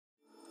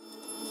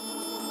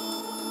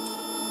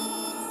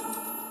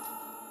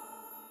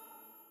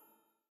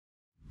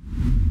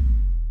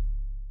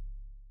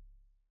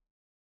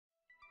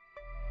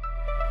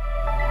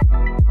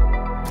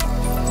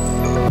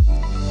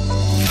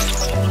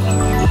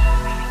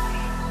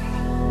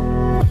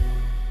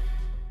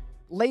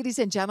Ladies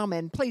and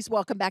gentlemen, please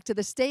welcome back to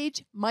the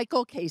stage,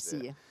 Michael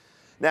Casey. Yeah.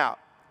 Now,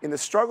 in the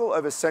struggle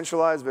over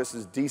centralized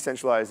versus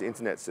decentralized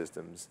internet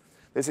systems,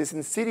 there's this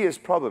insidious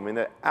problem in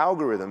that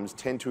algorithms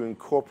tend to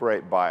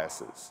incorporate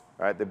biases.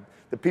 Right?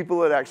 The people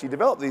that actually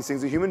develop these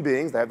things are human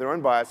beings. They have their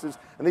own biases,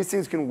 and these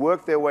things can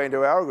work their way into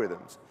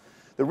algorithms.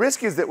 The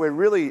risk is that we're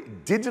really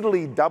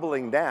digitally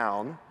doubling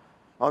down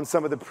on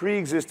some of the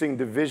pre-existing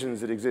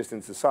divisions that exist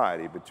in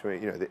society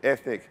between the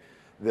ethnic,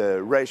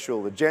 the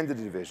racial, the gender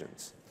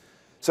divisions.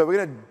 So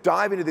we're going to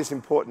dive into this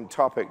important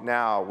topic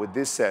now with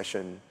this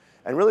session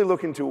and really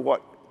look into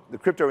what the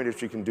crypto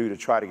industry can do to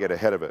try to get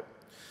ahead of it.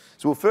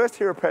 So we'll first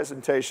hear a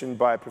presentation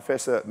by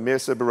Professor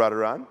Mehrsa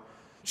Baradaran.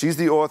 She's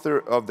the author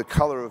of The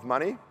Color of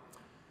Money.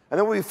 And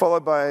then we'll be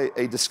followed by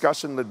a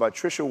discussion led by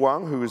Tricia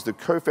Wang, who is the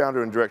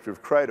co-founder and director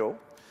of Cradle.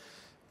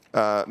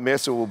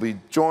 Mehrsa will be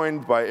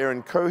joined by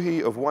Erin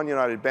Cohee of One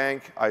United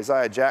Bank,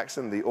 Isaiah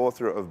Jackson, the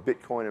author of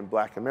Bitcoin and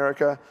Black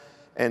America,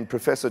 and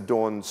Professor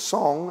Dawn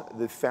Song,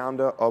 the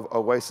founder of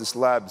Oasis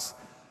Labs.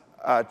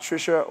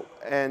 Tricia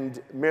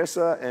and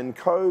Mehrsa and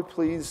Co,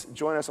 please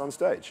join us on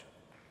stage.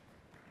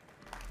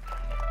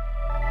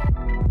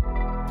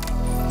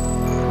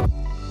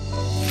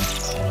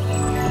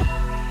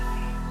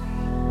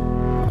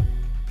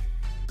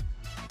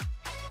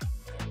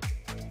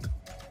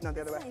 No,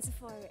 the other way. It's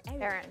for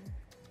Erin.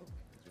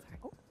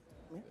 Oh,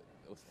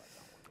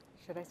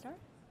 should I start?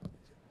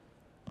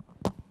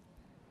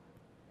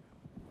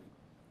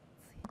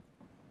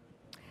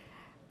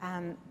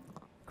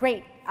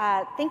 Great.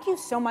 Thank you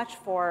so much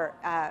for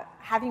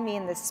having me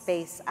in this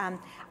space. I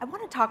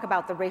want to talk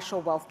about the racial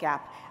wealth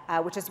gap,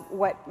 which is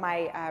what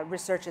my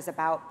research is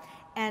about.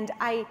 And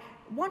I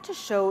want to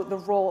show the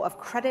role of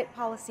credit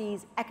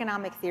policies,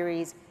 economic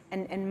theories,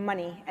 and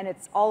money, and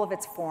all of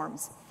its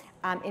forms,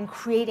 in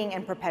creating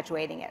and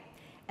perpetuating it,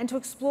 and to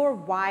explore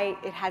why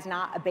it has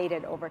not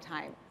abated over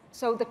time.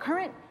 So the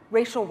current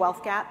racial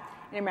wealth gap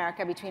in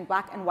America between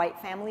Black and white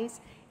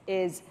families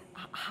is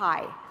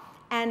high.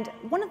 And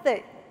one of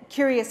the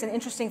curious and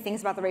interesting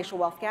things about the racial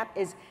wealth gap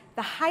is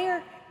the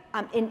higher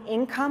in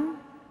income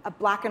a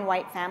Black and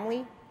white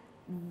family,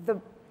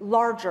 the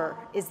larger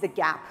is the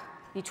gap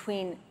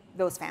between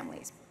those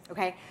families,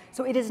 okay?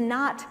 So it is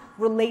not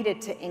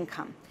related to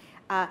income.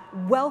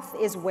 Wealth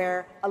is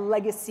where a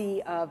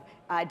legacy of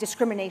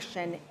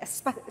discrimination,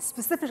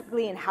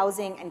 specifically in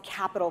housing and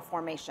capital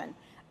formation,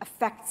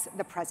 affects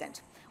the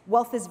present.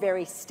 Wealth is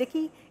very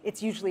sticky.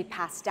 It's usually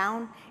passed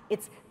down.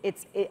 It's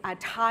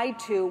tied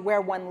to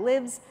where one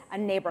lives, a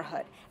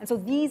neighborhood. And so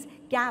these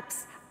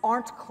gaps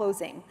aren't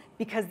closing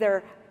because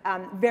they're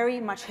very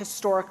much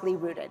historically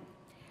rooted.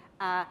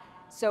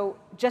 So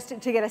just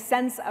to get a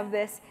sense of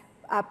this,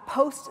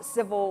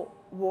 post-Civil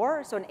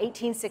War, so in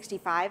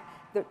 1865,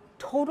 the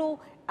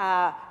total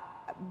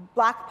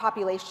Black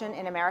population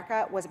in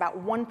America was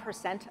about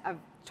 1% of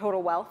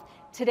total wealth.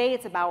 Today,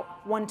 it's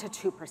about 1 to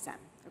 2%.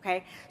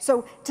 Okay?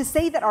 So to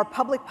say that our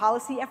public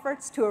policy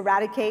efforts to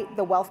eradicate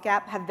the wealth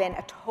gap have been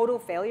a total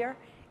failure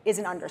is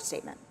an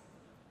understatement.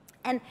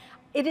 And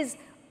it is,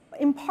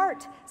 in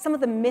part, some of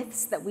the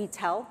myths that we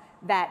tell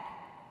that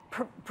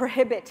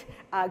prohibit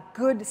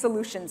good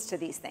solutions to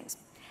these things.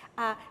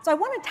 So I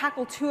want to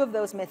tackle two of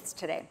those myths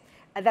today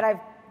that I've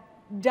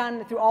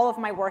done through all of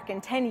my work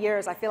in 10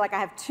 years. I feel like I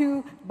have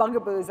two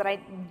bugaboos that I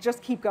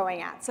just keep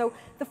going at. So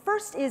the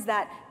first is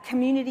that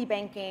community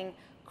banking,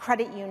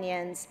 credit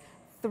unions,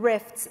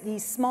 thrifts,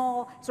 these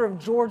small sort of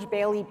George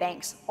Bailey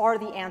banks are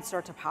the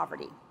answer to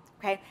poverty,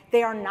 okay?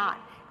 They are not.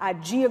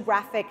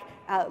 Geographic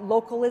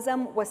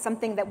localism was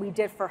something that we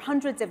did for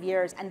hundreds of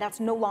years, and that's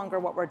no longer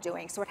what we're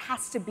doing. So it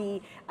has to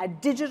be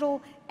digital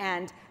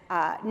and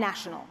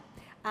national.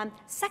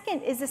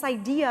 Second is this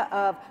idea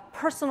of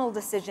personal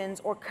decisions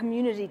or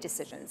community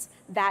decisions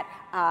that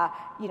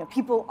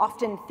people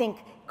often think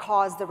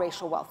cause the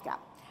racial wealth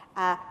gap.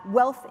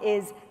 Wealth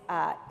is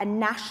a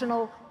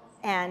national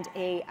and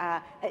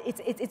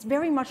it's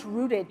very much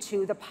rooted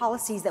to the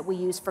policies that we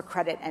use for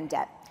credit and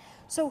debt.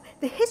 So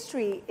the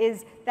history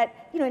is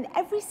that in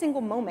every single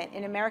moment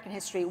in American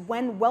history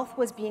when wealth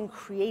was being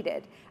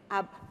created,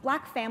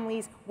 Black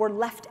families were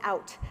left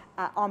out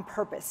on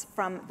purpose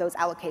from those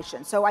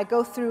allocations. So I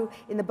go through,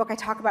 in the book I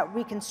talk about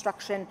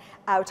Reconstruction,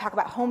 I talk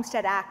about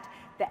Homestead Act,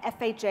 the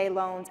FHA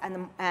loans,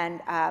 and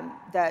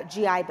the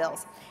GI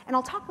bills. And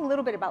I'll talk a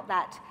little bit about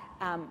that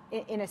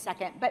in a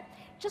second. But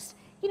just,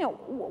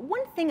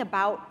 one thing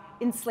about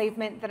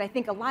enslavement that I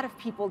think a lot of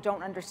people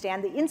don't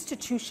understand, the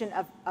institution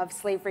of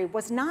slavery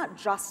was not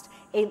just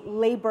a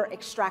labor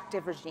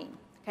extractive regime,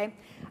 okay?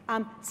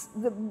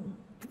 The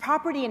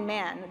property in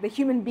man, the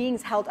human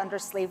beings held under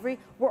slavery,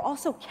 were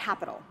also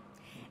capital.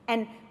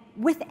 And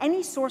with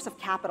any source of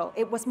capital,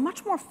 it was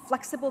much more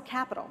flexible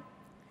capital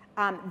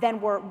than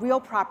were real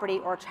property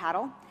or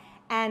chattel.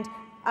 And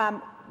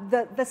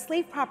the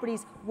slave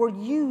properties were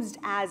used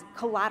as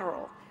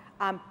collateral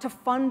to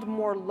fund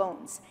more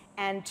loans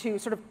and to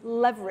sort of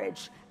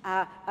leverage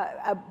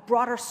a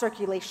broader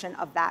circulation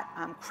of that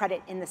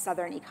credit in the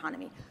Southern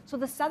economy. So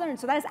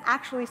that is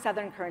actually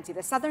Southern currency.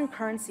 The Southern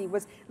currency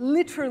was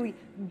literally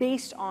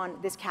based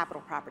on this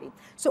capital property.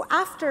 So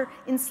after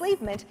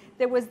enslavement,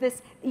 there was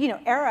this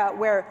era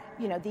where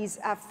these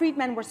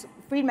freedmen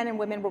and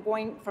women were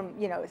going from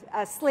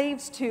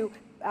slaves to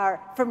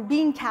from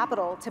being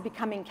capital to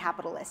becoming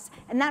capitalists.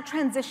 And that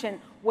transition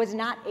was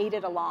not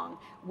aided along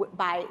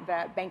by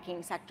the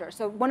banking sector.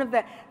 So one of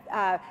the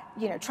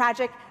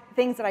tragic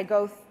things that I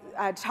go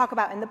talk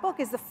about in the book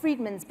is the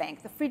Freedmen's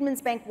Bank. The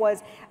Freedmen's Bank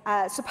was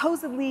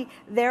supposedly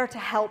there to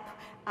help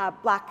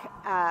black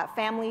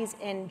families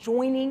in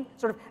joining,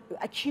 sort of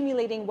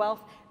accumulating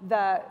wealth.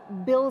 The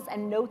bills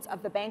and notes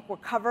of the bank were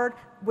covered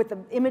with the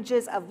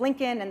images of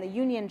Lincoln and the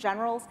Union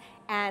generals,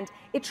 and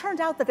it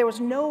turned out that there was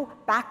no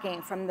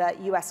backing from the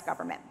US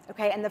government,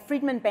 okay? And the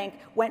Freedmen Bank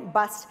went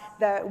bust.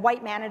 The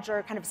white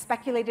manager kind of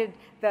speculated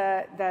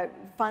the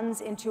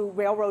funds into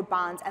railroad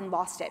bonds and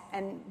lost it,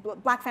 and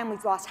black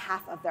families lost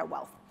half of their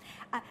wealth.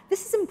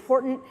 This is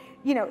important.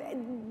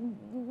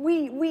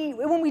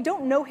 When we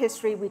don't know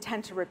history, we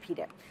tend to repeat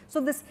it.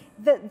 So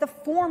the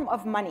form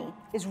of money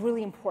is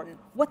really important.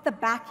 What the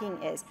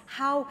backing is,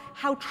 how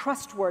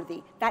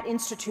trustworthy that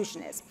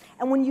institution is.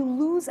 And when you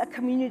lose a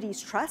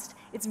community's trust,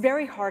 it's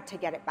very hard to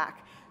get it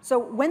back. So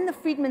when the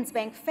Freedmen's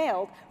Bank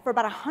failed, for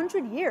about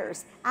 100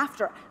 years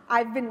after,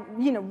 I've been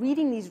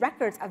reading these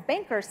records of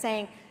bankers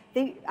saying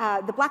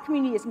the black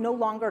community is no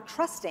longer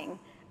trusting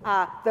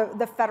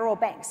the federal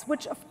banks,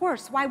 which of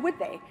course, why would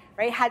they,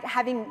 right?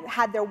 Having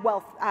had their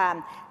wealth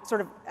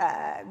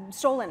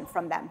stolen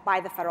from them by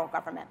the federal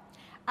government.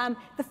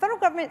 The federal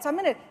government, so I'm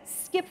going to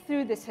skip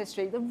through this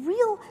history. The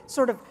real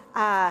sort of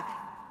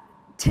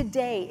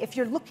today, if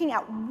you're looking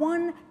at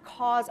one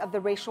cause of the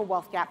racial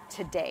wealth gap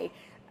today,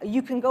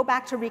 you can go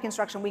back to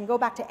Reconstruction, we can go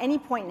back to any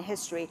point in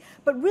history,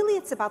 but really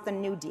it's about the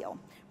New Deal,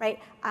 right?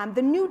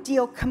 The New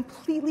Deal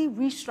completely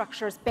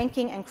restructures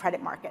banking and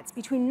credit markets.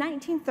 Between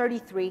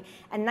 1933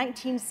 and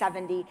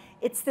 1970,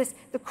 it's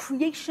the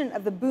creation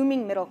of the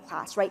booming middle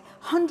class, right?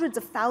 Hundreds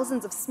of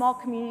thousands of small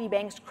community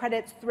banks,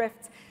 credits,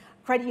 thrifts,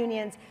 credit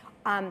unions,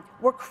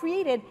 were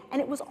created,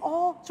 and it was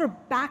all sort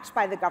of backed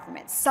by the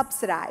government,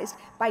 subsidized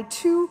by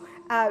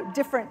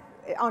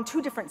on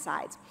two different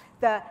sides.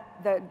 The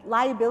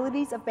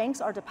liabilities of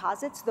banks are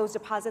deposits. Those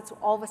deposits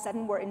all of a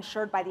sudden were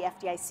insured by the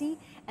FDIC,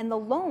 and the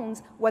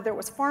loans, whether it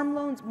was farm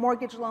loans,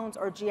 mortgage loans,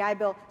 or GI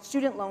Bill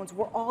student loans,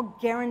 were all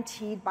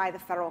guaranteed by the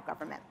federal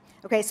government.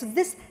 Okay, so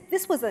this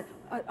was a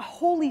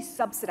wholly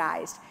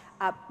subsidized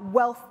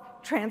wealth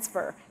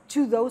transfer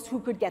to those who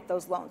could get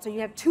those loans. So you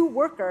have two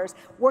workers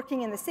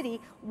working in the city.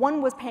 One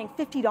was paying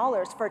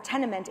 $50 for a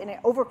tenement in an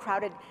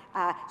overcrowded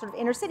sort of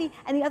inner city,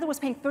 and the other was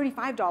paying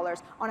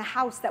 $35 on a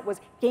house that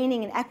was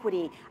gaining in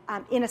equity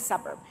in a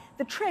suburb.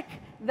 The trick,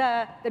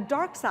 the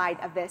dark side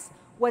of this,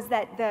 was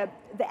that the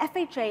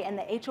FHA and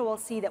the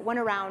HOLC that went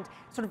around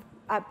sort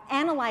of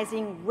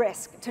analyzing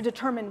risk to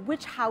determine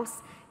which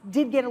house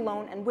did get a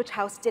loan and which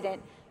house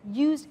didn't,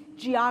 used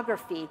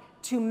geography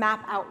to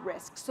map out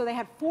risk. So they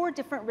had 4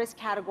 different risk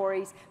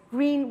categories.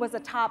 Green was the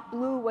top,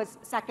 blue was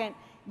second,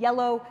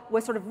 yellow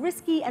was sort of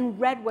risky, and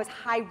red was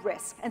high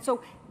risk. And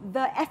so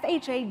the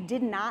FHA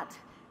did not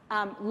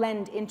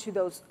lend into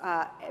those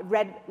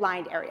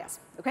red-lined areas,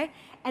 okay?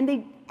 And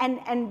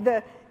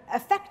the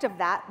effect of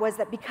that was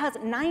that because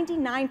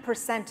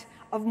 99%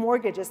 of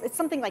mortgages, it's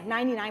something like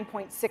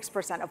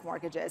 99.6% of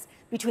mortgages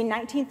between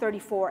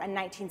 1934 and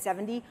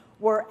 1970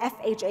 were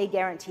FHA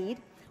guaranteed.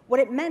 What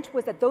it meant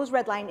was that those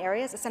red line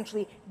areas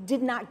essentially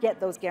did not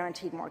get those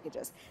guaranteed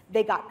mortgages.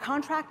 They got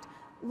contract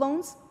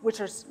loans, which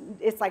are,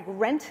 it's like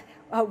rent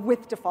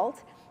with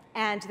default,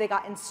 and they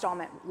got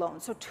installment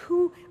loans. So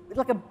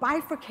like a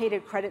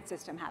bifurcated credit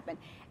system happened.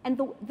 And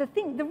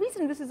the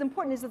reason this is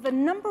important is that the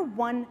number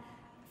one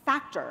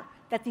factor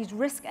that these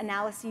risk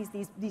analyses,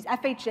 these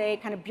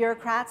FHA kind of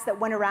bureaucrats that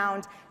went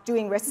around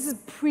doing risk, this is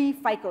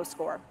pre-FICO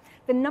score.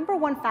 The number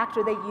one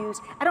factor they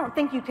used, I don't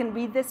think you can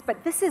read this,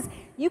 but this is,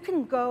 you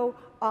can go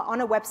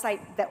on a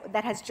website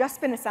that has just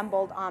been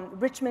assembled on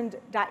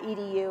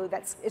richmond.edu.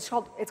 It's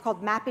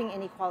called Mapping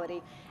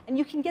Inequality. And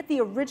you can get the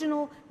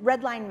original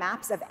red line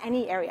maps of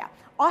any area.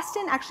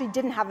 Austin actually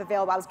didn't have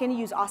available. I was going to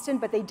use Austin,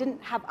 but they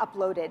didn't have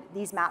uploaded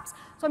these maps.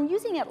 So I'm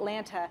using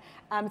Atlanta.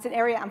 It's an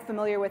area I'm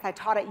familiar with. I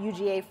taught at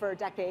UGA for a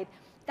decade.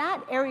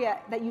 That area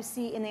that you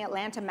see in the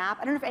Atlanta map,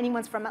 I don't know if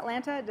anyone's from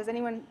Atlanta. Does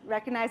anyone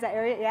recognize that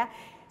area? Yeah.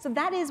 So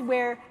that is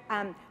where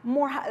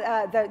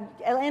the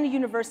Atlanta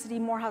University,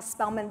 Morehouse,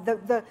 Spelman,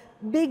 the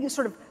big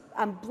sort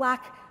of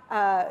black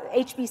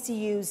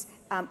HBCUs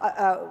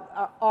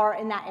are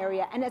in that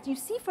area. And as you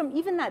see from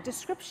even that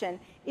description,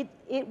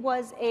 it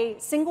was a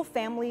single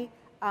family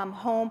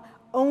home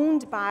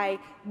owned by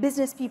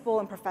business people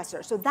and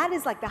professors. So that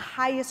is like the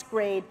highest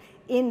grade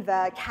in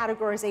the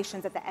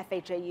categorizations that the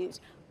FHA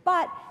used.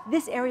 But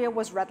this area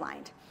was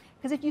redlined.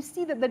 Because if you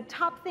see that the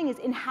top thing is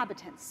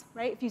inhabitants,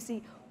 right? If you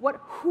see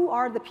who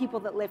are the people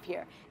that live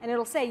here, and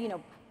it'll say,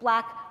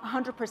 black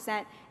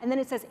 100%, and then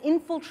it says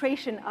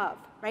infiltration of,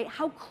 right?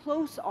 How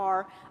close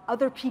are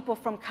other people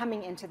from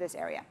coming into this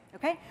area,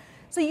 okay?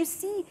 So you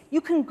see,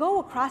 you can go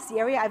across the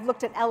area. I've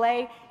looked at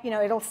LA,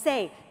 it'll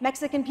say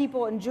Mexican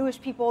people and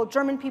Jewish people,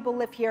 German people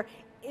live here.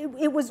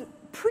 It was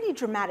pretty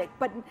dramatic,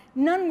 but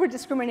none were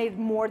discriminated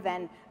more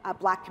than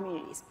black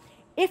communities.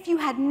 If you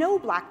had no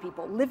black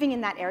people living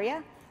in that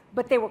area,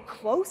 but they were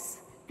close,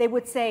 they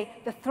would say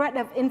the threat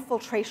of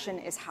infiltration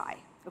is high.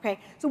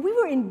 Okay, so we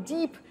were in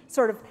deep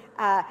sort of,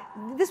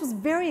 this was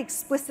very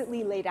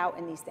explicitly laid out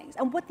in these things.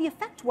 And what the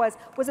effect was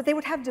that they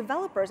would have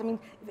developers. I mean,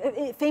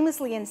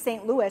 famously in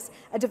St. Louis,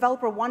 a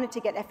developer wanted to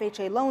get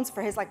FHA loans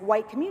for his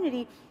white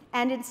community,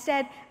 and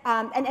instead,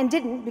 and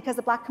didn't because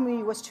the black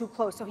community was too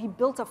close. So he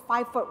built a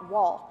 5-foot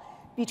wall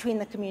between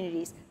the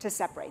communities to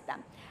separate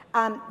them.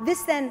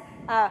 This then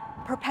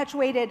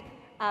perpetuated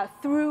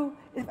through,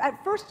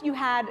 at first you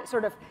had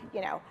sort of,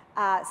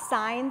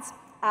 signs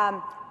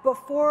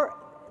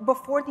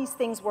before these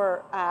things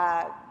were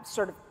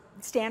sort of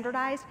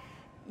standardized.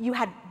 You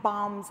had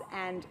bombs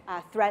and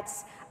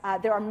threats.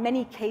 There are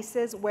many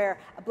cases where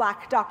a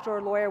black doctor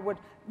or lawyer would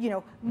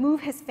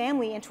move his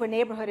family into a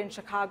neighborhood in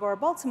Chicago or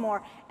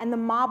Baltimore, and the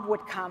mob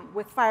would come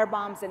with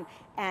firebombs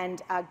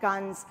and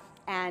guns.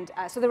 And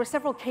so there were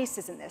several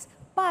cases in this.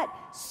 But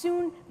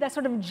soon, the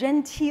sort of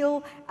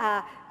genteel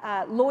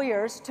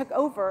lawyers took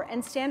over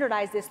and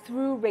standardized this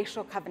through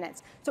racial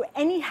covenants. So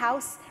any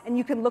house, and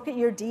you can look at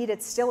your deed,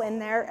 it's still in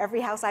there.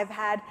 Every house I've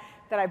had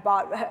that I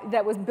bought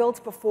that was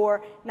built before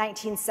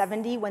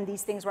 1970, when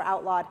these things were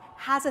outlawed,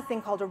 has a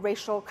thing called a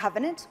racial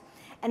covenant.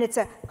 And it's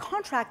a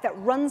contract that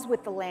runs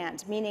with the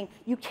land, meaning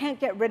you can't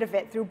get rid of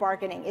it through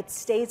bargaining. It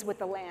stays with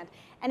the land.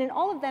 And in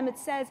all of them, it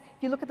says,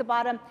 if you look at the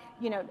bottom,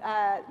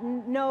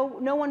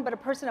 no one but a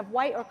person of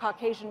white or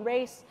Caucasian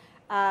race.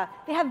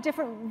 They have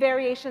different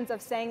variations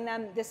of saying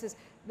them.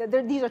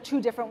 These are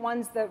two different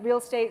ones. The real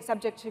estate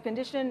subject to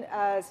condition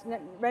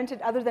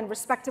rented other than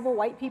respectable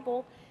white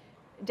people.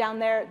 Down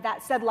there,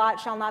 that said lot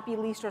shall not be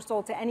leased or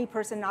sold to any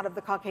person not of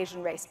the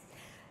Caucasian race.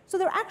 So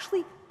they're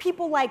actually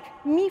people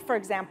like me, for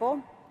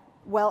example.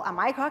 Well, am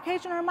I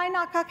Caucasian or am I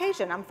not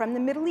Caucasian? I'm from the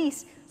Middle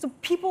East. So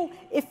people,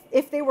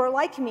 if they were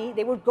like me,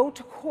 they would go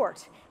to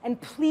court and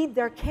plead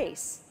their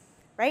case,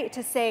 right?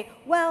 To say,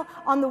 well,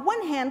 on the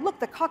one hand, look,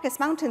 the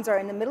Caucasus Mountains are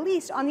in the Middle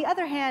East. On the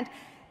other hand,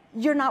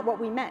 you're not what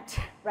we meant,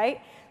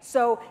 right?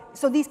 So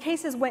these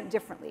cases went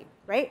differently,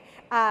 right?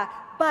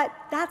 But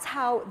that's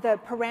how the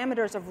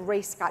parameters of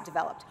race got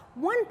developed.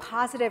 One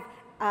positive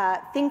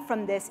thing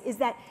from this is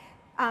that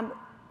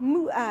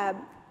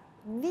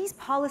these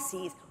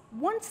policies,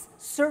 once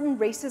certain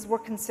races were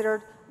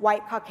considered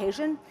white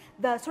Caucasian,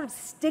 the sort of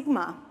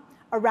stigma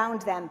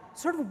around them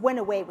sort of went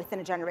away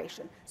within a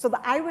generation. So the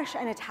Irish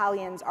and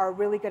Italians are a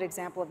really good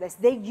example of this.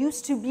 They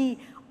used to be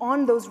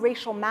on those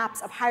racial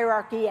maps of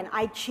hierarchy and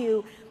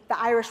IQ. The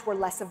Irish were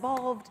less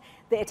evolved.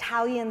 The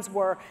Italians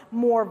were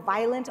more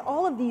violent.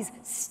 All of these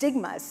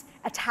stigmas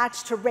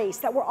attached to race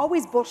that were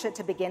always bullshit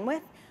to begin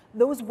with,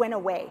 those went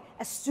away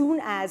as soon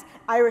as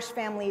Irish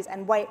families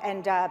and white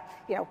and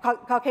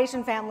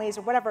Caucasian families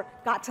or whatever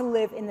got to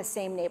live in the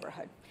same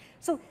neighborhood.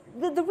 So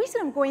the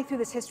reason I'm going through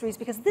this history is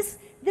because this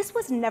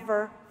was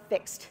never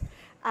fixed.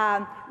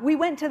 We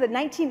went to the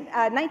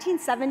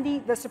 1970,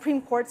 the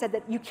Supreme Court said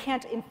that you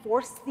can't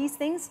enforce these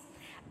things,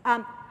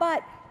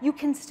 but you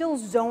can still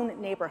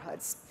zone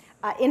neighborhoods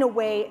in a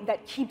way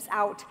that keeps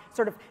out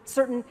sort of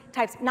certain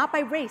types, not by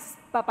race,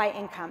 but by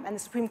income. And the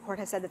Supreme Court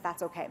has said that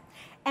that's okay.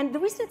 And the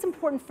reason it's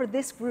important for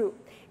this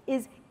group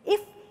is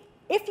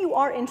if you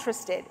are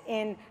interested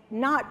in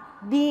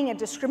not being a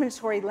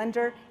discriminatory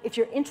lender, if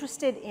you're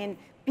interested in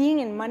being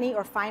in money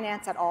or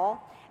finance at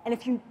all, and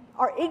if you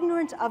are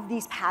ignorant of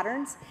these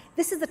patterns,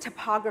 this is the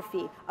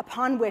topography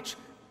upon which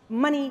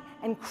money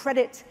and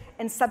credit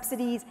and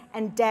subsidies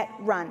and debt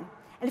run.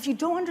 And if you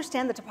don't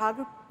understand the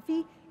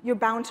topography, you're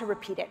bound to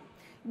repeat it.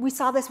 We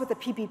saw this with the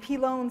PPP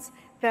loans.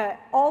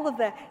 All of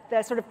the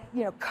sort of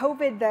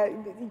COVID, the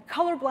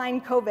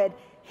colorblind COVID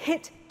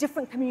hit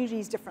different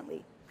communities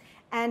differently.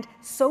 And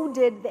so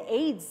did the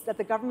aids that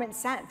the government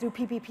sent through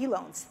PPP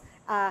loans.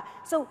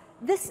 So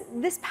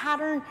this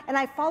pattern, and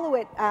I follow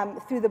it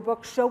through the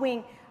book,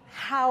 showing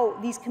how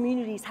these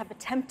communities have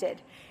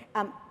attempted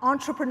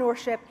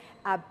entrepreneurship,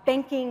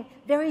 banking,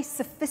 very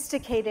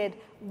sophisticated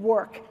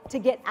work to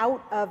get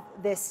out of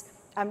this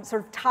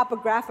sort of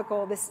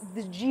topographical, this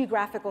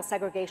geographical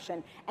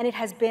segregation, and it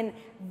has been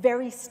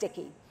very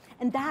sticky.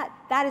 And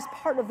that is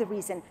part of the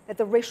reason that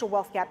the racial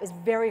wealth gap is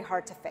very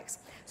hard to fix.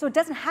 So it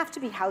doesn't have to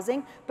be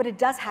housing, but it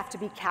does have to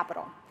be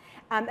capital.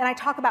 And I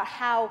talk about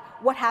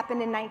what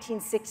happened in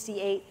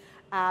 1968.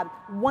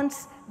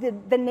 Once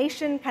the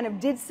nation kind of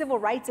did civil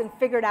rights and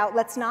figured out,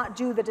 let's not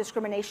do the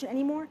discrimination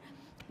anymore,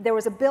 there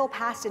was a bill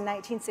passed in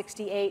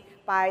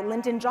 1968 by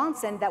Lyndon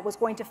Johnson that was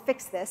going to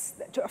fix this,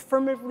 to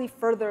affirmatively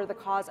further the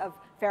cause of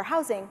fair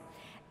housing.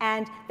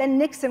 And then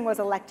Nixon was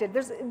elected.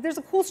 There's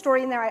a cool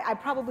story in there. I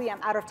probably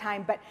am out of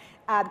time, but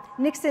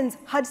Nixon's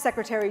HUD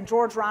secretary,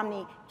 George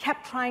Romney,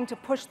 kept trying to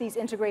push these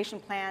integration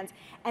plans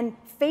and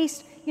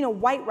faced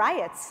white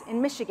riots in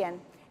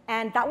Michigan.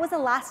 And that was the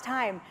last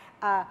time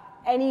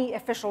any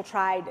official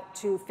tried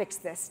to fix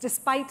this,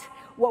 despite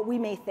what we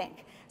may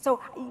think. So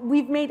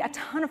we've made a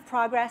ton of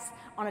progress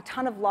on a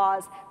ton of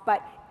laws,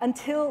 but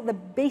until the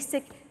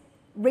basic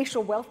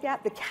racial wealth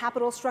gap, the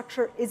capital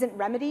structure isn't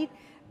remedied,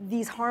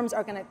 these harms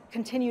are going to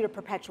continue to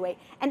perpetuate.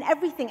 And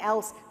everything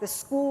else, the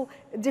school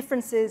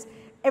differences,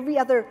 every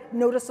other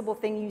noticeable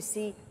thing you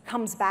see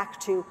comes back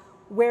to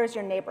where's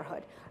your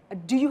neighborhood?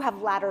 Do you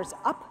have ladders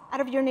up out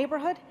of your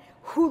neighborhood?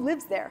 Who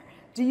lives there?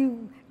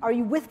 Are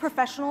you with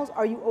professionals?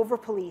 Are you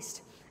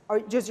over-policed? Or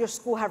does your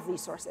school have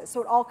resources?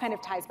 So it all kind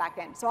of ties back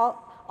in. So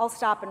I'll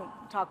stop and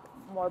talk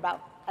more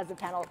about as the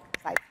panel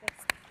decides.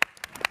 Thanks.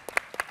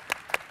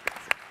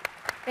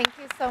 Thank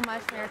you so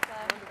much,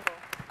 Mehrsa.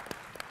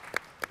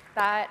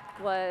 That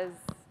was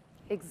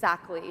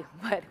exactly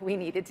what we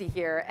needed to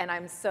hear, and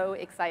I'm so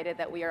excited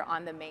that we are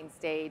on the main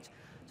stage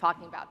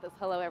talking about this.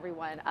 Hello,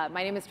 everyone.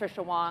 My name is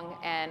Tricia Wang,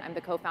 and I'm the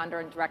co-founder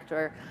and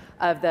director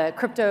of the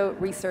Crypto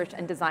Research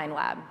and Design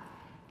Lab.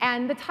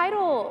 And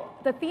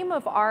the theme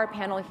of our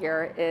panel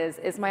here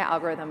is my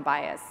algorithm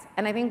bias.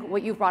 And I think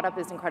what you brought up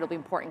is incredibly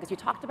important because you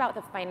talked about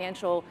the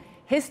financial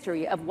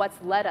history of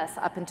what's led us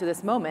up into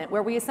this moment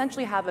where we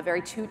essentially have a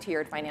very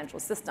two-tiered financial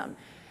system.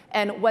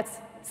 And what's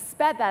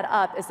sped that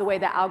up is the way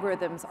that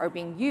algorithms are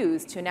being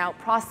used to now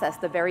process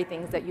the very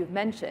things that you've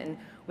mentioned,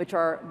 which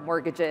are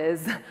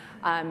mortgages,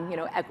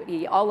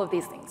 equity, all of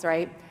these things,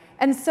 right?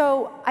 And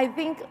so I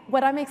think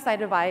what I'm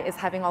excited by is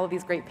having all of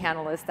these great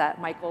panelists that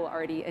Michael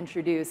already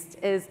introduced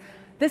is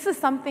this is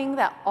something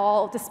that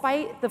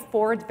despite the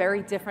four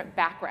very different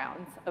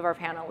backgrounds of our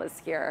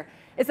panelists here,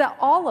 is that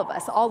all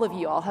of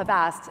you all have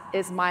asked,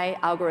 is my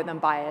algorithm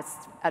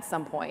biased at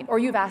some point? Or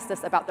you've asked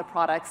us about the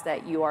products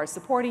that you are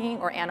supporting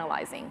or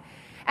analyzing.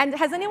 And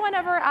has anyone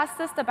ever asked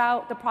us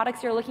about the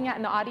products you're looking at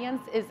in the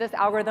audience? Is this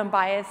algorithm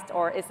biased,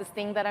 or is this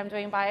thing that I'm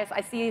doing biased?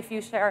 I see a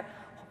few share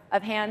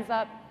of hands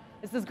up.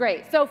 This is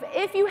great. So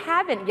if you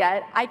haven't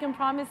yet, I can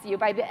promise you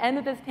by the end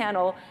of this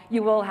panel,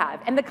 you will have.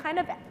 And the kind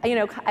of,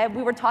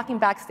 we were talking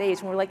backstage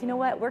and we're like, you know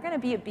what, we're going to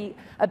be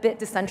a bit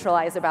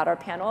decentralized about our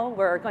panel.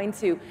 We're going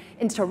to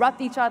interrupt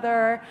each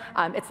other.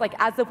 It's like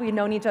as if we've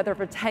known each other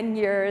for 10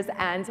 years.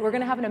 And we're going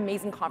to have an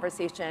amazing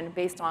conversation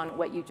based on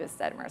what you just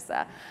said,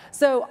 Mehrsa.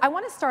 So I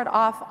want to start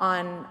off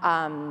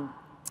on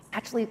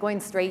actually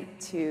going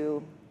straight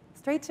to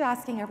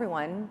asking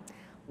everyone,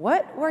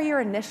 what were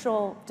your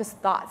initial just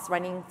thoughts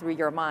running through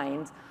your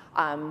mind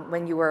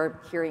when you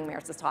were hearing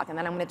Mehrsa's talk? And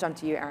then I'm going to jump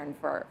to you, Erin,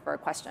 for a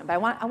question. But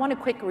I want a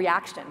quick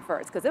reaction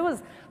first, because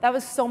that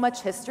was so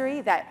much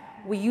history that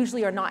we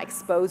usually are not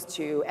exposed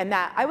to, and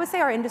that I would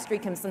say our industry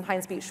can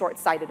sometimes be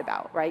short-sighted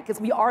about, right?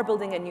 Because we are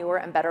building a newer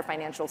and better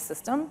financial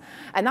system,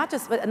 and not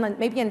just, and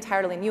maybe an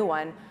entirely new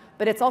one,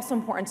 but it's also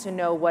important to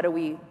know what are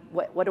we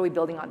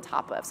building on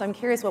top of. So I'm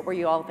curious, what were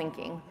you all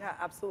thinking? Yeah,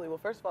 absolutely. Well,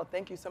 first of all,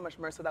 thank you so much,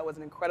 Mehrsa. That was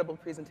an incredible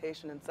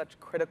presentation and such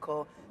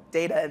critical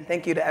data. And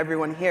thank you to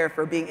everyone here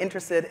for being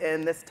interested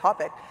in this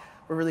topic.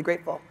 We're really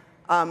grateful.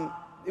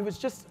 It was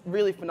just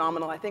really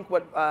phenomenal. I think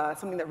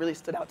something that really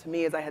stood out to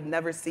me is I had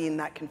never seen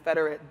that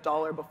Confederate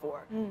dollar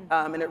before.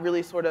 And it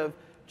really sort of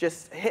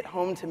just hit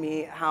home to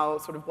me how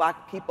sort of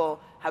black people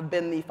have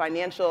been the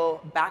financial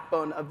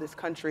backbone of this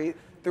country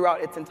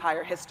throughout its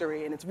entire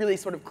history. And it's really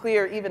sort of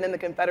clear, even in the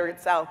Confederate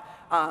South,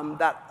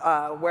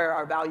 where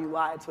our value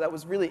lied. So that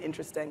was really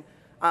interesting.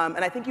 And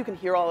I think you can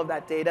hear all of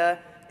that data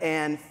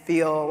and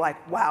feel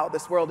like, wow,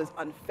 this world is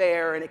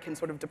unfair, and it can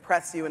sort of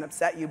depress you and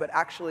upset you. But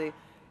actually,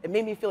 it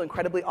made me feel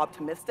incredibly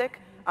optimistic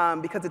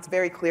because it's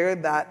very clear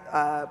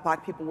that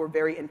black people were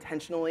very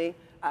intentionally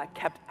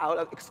kept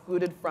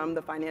excluded from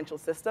the financial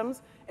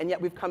systems. And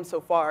yet we've come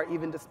so far,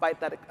 even despite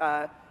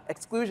that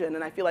exclusion.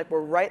 And I feel like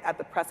we're right at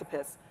the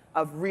precipice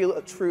of real,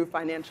 true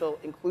financial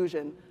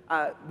inclusion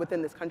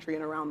within this country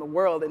and around the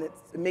world. And it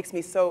makes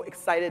me so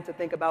excited to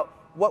think about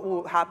what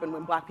will happen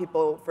when black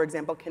people, for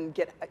example, can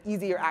get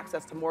easier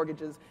access to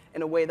mortgages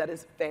in a way that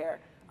is fair.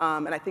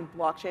 And I think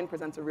blockchain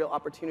presents a real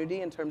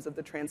opportunity in terms of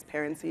the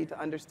transparency to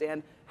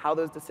understand how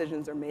those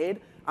decisions are made.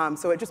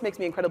 So it just makes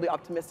me incredibly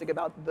optimistic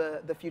about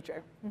the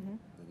future.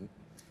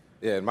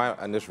 Yeah,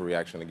 my initial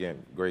reaction,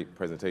 again, great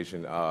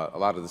presentation. A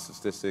lot of the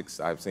statistics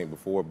I've seen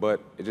before,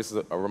 but it's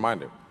just a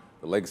reminder.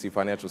 The legacy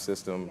financial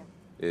system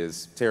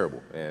is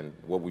terrible, and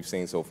what we've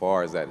seen so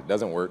far is that it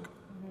doesn't work.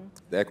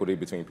 The equity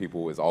between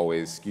people is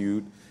always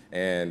skewed,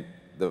 and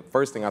the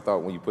first thing I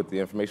thought when you put the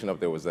information up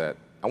there was that,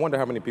 I wonder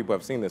how many people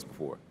have seen this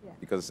before,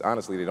 because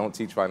honestly, they don't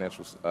teach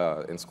financials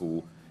in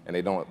school, and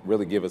they don't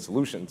really give a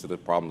solution to the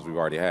problems we've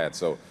already had.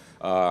 So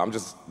I'm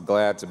just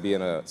glad to be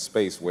in a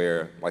space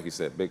where, like you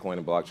said, Bitcoin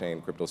and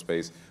blockchain, crypto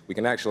space, we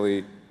can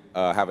actually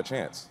have a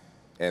chance.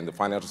 And the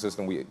financial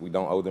system, we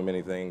don't owe them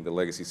anything, the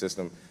legacy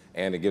system,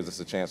 and it gives us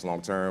a chance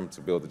long term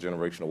to build the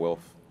generational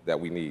wealth that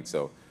we need.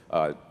 So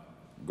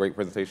great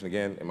presentation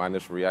again. And my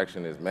initial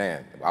reaction is,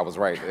 man, I was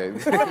right.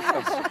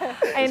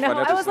 I know.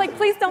 I was like,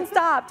 please don't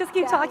stop. Just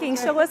keep talking.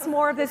 Show us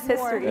more of this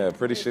history. Yeah,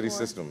 pretty shitty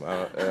system.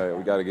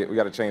 We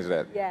gotta change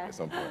that at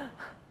some point.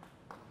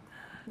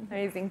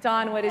 Amazing.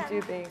 John, what did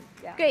you think?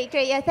 Yeah. Great,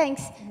 yeah,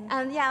 thanks.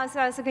 Yeah, I was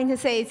also going to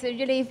say it's a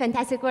really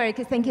fantastic work.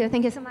 Thank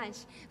you so much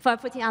for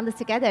putting all this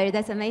together.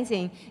 That's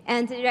amazing.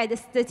 And right, the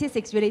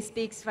statistics really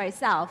speaks for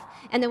itself.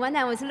 And when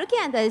I was looking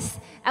at this,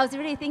 I was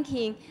really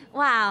thinking,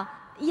 wow,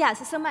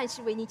 yes, so much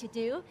we need to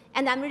do.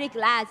 And I'm really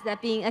glad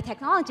that being a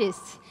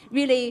technologist,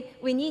 really,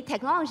 we need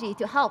technology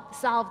to help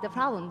solve the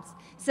problems.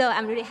 So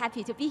I'm really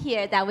happy to be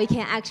here that we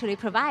can actually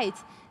provide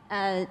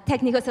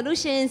technical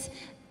solutions,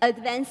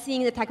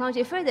 advancing the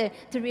technology further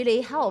to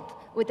really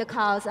help with the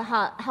cause,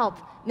 help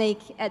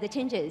make the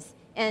changes.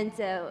 And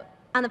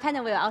on the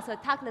panel, we'll also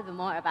talk a little bit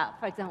more about,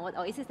 for example, what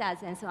Oasis does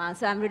and so on.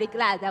 So I'm really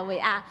glad that we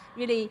are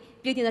really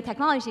building the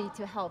technology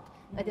to help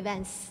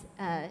advance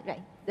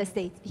the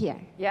state here.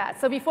 Yeah,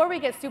 so before we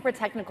get super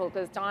technical,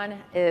 because John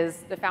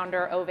is the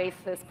founder of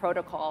Oasis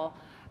Protocol,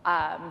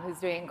 who's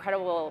doing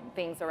incredible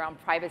things around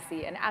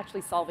privacy and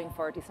actually solving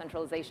for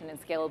decentralization and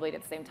scalability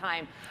at the same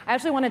time. I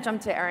actually want to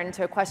jump to Erin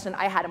to a question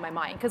I had in my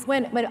mind, because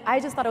when I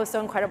just thought it was so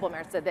incredible,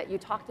 Mehrsa, that you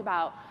talked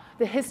about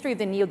the history of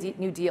the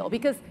New Deal,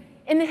 because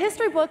in the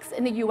history books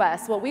in the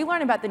US, what we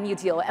learn about the New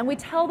Deal, and we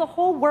tell the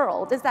whole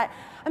world, is that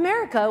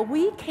America,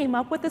 we came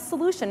up with a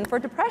solution for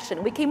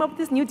depression. We came up with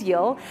this New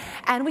Deal,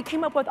 and we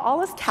came up with all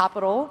this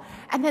capital,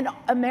 and then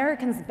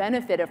Americans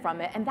benefited from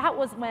it. And that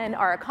was when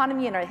our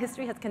economy and our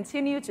history has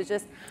continued to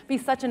just be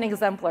such an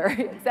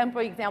exemplary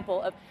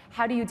example of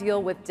how do you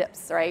deal with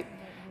dips, right?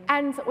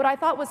 And what I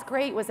thought was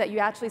great was that you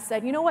actually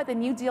said, you know what, the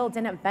New Deal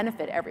didn't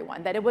benefit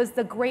everyone, that it was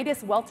the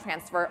greatest wealth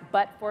transfer,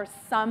 but for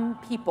some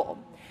people.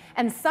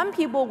 And some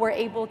people were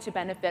able to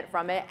benefit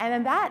from it. And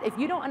then that, if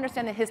you don't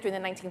understand the history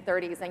in the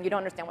 1930s, then you don't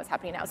understand what's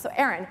happening now. So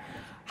Erin,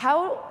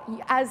 how,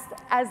 as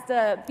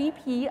the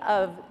VP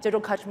of Digital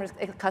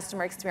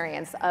Customer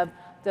Experience of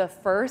the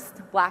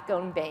first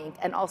Black-owned bank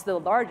and also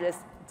the largest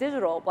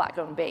digital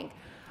Black-owned bank,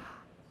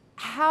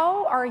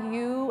 how are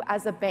you,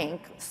 as a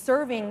bank,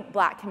 serving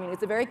Black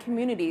communities, the very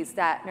communities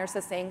that Mehrsa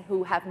is saying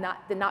who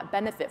did not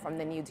benefit from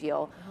the New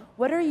Deal?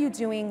 What are you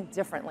doing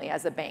differently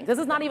as a bank? This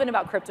is not even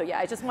about crypto yet.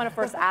 I just want to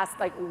first ask,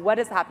 like, what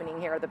is happening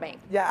here at the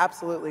bank? Yeah,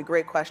 absolutely.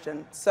 Great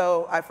question.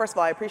 So first of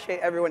all, I appreciate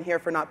everyone here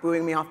for not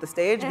booing me off the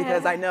stage,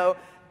 because I know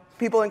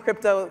people in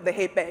crypto, they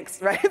hate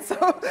banks, right?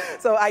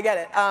 So I get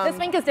it. This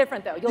bank is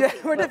different, though. You'll see.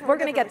 We're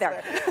going to get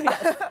there.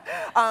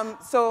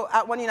 So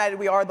at One United,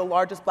 we are the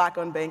largest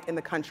Black-owned bank in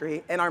the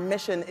country, and our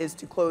mission is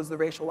to close the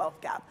racial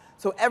wealth gap.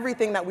 So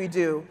everything that we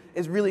do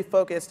is really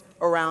focused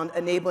around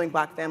enabling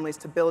Black families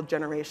to build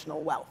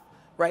generational wealth.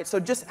 Right?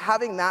 So just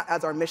having that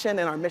as our mission,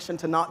 and our mission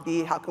to not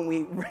be how can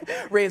we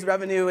raise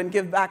revenue and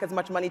give back as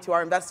much money to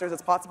our investors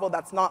as possible,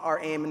 that's not our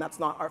aim and that's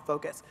not our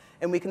focus.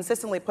 And we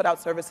consistently put out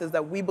services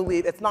that we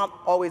believe, it's not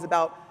always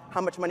about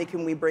how much money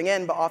can we bring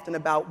in, but often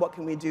about what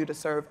can we do to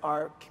serve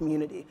our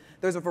community.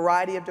 There's a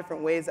variety of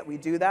different ways that we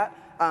do that.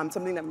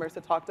 Something that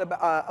Mehrsa talked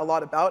about, a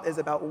lot about is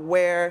about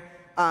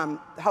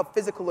how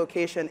physical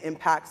location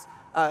impacts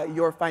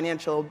your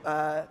financial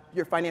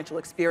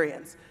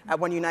experience. At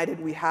One United,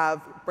 we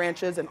have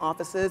branches and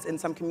offices in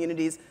some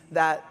communities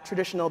that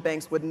traditional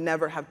banks would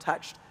never have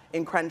touched.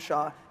 In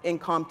Crenshaw, in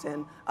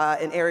Compton,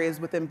 in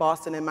areas within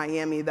Boston and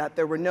Miami that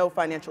there were no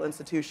financial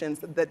institutions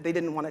that they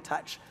didn't want to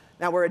touch.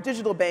 Now, we're a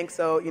digital bank,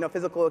 so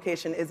physical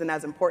location isn't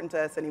as important to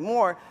us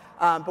anymore.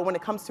 But when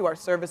it comes to our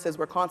services,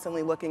 we're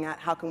constantly looking at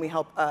how can we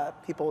help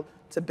people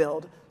to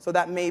build. So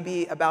that may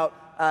be about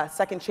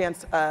second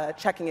chance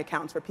checking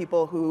accounts for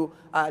people who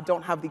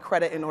don't have the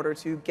credit in order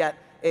to get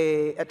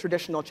a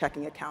traditional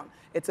checking account.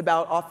 It's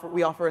about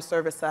we offer a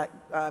service that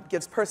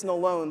gives personal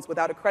loans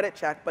without a credit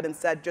check, but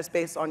instead just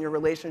based on your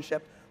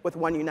relationship with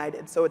One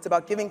United. So it's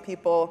about giving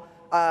people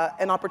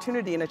an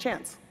opportunity and a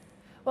chance.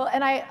 Well,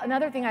 and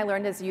another thing I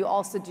learned is you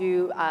also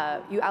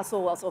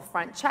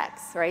front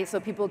checks, right? So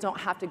people don't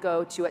have to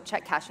go to a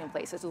check cashing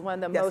place, which is one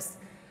of the most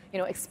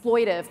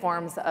exploitive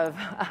forms of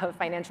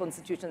financial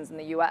institutions in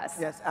the U.S.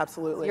 Yes,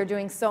 absolutely. So you're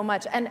doing so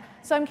much. And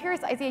so I'm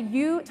curious, Isaiah,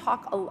 you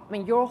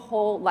your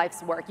whole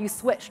life's work, you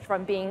switched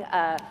from being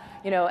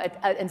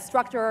an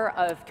instructor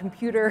of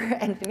computer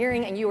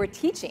engineering, and you were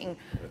teaching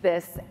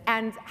this.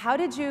 And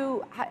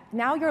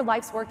now your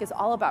life's work is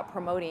all about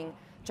promoting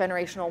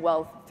generational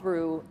wealth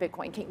through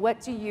Bitcoin.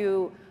 What do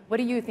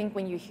you think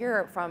when you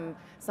hear from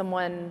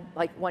someone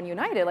like One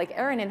United, like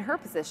Erin in her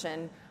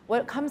position?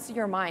 What comes to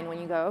your mind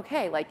when you go,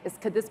 okay,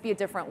 could this be a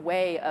different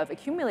way of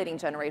accumulating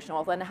generational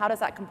wealth, and how does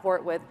that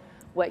comport with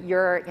what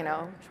you're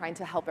trying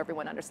to help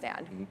everyone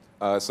understand?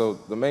 Mm-hmm. So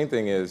the main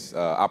thing is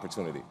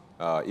opportunity,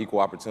 equal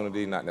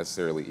opportunity, not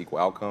necessarily equal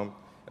outcome.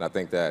 And I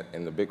think that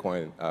in the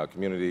Bitcoin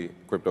community,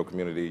 crypto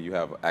community, you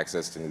have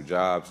access to new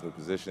jobs, new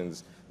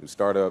positions, new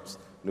startups,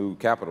 new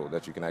capital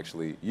that you can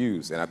actually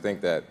use. And I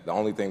think that the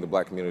only thing the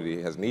Black community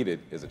has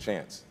needed is a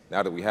chance.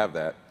 Now that we have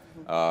that,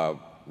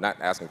 not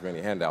asking for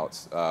any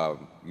handouts,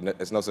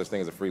 there's no such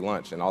thing as a free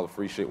lunch, and all the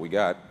free shit we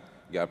got,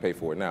 you gotta pay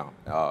for it now.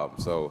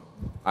 So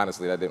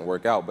honestly, that didn't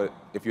work out. But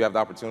if you have the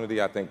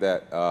opportunity, I think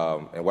that,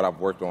 and what I've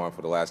worked on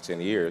for the last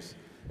 10 years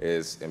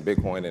is in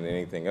Bitcoin and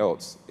anything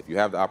else, if you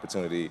have the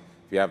opportunity,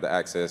 if you have the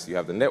access, you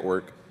have the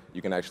network,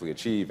 you can actually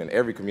achieve. And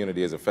every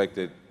community is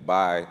affected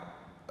by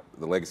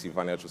the legacy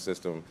financial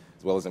system,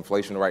 as well as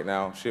inflation right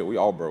now. Shit, we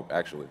all broke,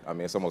 actually. I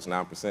mean, it's almost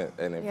 9%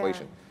 in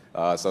inflation.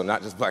 So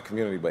not just Black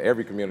community, but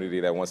every community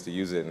that wants to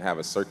use it and have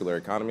a circular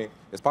economy,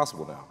 it's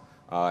possible now.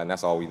 And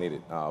that's all we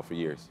needed for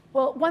years.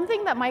 Well, one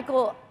thing that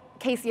Michael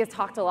Casey has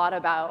talked a lot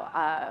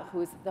about,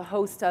 who's the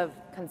host of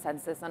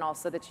Consensus and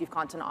also the Chief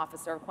Content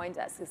Officer of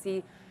CoinDesk, is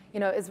he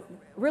is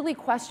really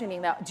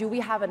questioning that, do we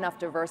have enough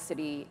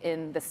diversity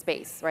in the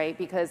space, right?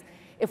 Because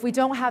if we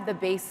don't have the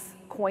base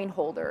coin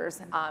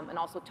holders and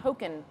also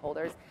token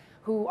holders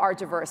who are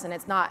diverse, and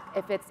it's not,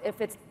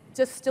 if it's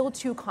just still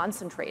too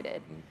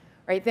concentrated,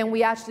 right, then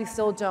we actually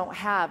still don't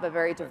have a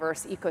very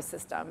diverse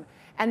ecosystem.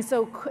 And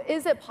so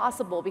is it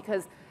possible,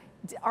 because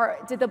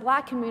did the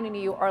Black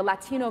community or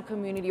Latino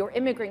community or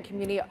immigrant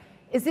community,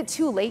 is it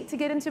too late to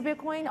get into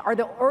Bitcoin? Are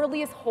the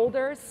earliest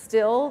holders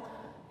still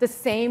the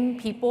same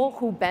people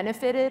who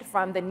benefited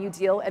from the New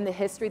Deal and the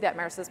history that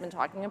Mehrsa's been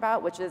talking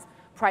about, which is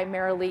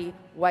primarily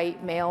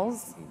white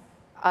males?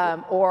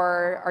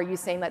 Or are you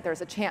saying that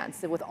there's a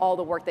chance with all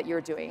the work that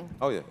you're doing?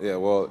 Oh, yeah.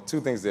 Well,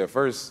 two things there.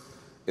 First,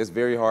 it's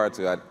very hard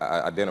to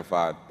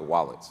identify the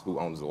wallets, who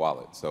owns the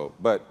wallet. So,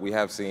 but we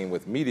have seen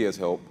with media's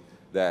help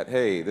that,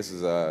 hey, this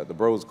is the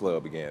Bros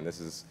Club again. This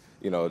is,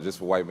 just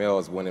for white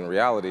males, when in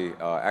reality,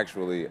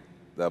 actually,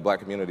 the Black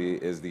community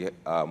is the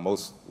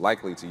most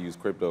likely to use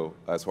crypto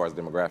as far as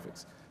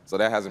demographics. So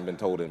that hasn't been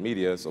told in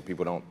media, so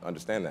people don't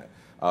understand that.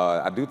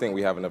 I do think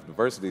we have enough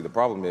diversity. The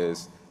problem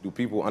is, do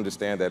people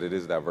understand that it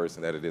is diverse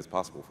and that it is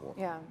possible for them?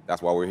 Yeah.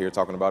 That's why we're here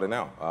talking about it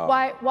now.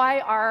 Why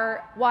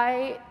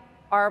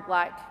are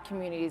Black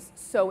communities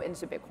so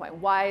into Bitcoin?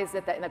 Why is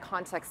it that in the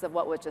context of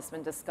what was just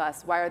been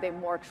discussed, why are they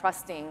more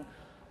trusting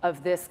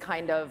of this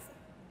kind of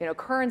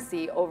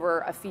currency over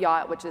a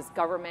fiat, which is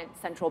government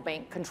central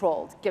bank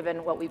controlled,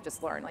 given what we've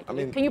just learned? Like,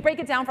 can you break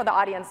it down for the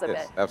audience a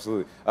bit?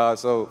 Absolutely.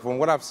 So from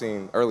what I've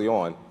seen early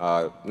on,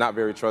 not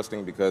very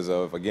trusting because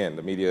of, again,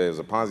 the media is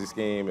a Ponzi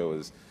scheme. It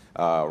was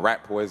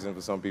rat poison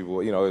for some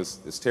people.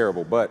 It's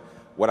terrible. But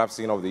what I've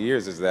seen over the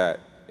years is that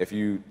if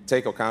you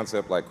take a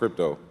concept like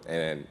crypto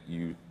and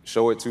you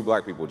show it to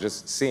Black people,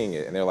 just seeing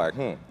it, and they're like,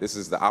 this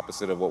is the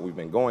opposite of what we've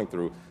been going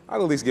through,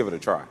 I'll at least give it a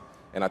try.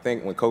 And I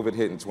think when COVID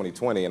hit in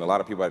 2020, and a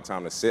lot of people had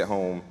time to sit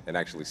home and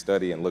actually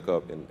study and look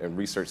up and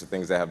research the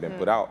things that have been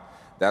put out,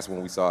 that's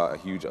when we saw a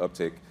huge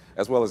uptick,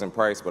 as well as in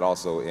price, but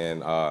also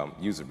in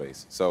user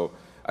base. So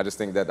I just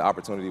think that the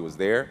opportunity was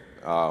there.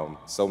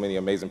 So many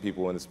amazing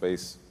people in the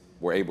space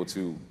were able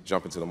to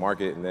jump into the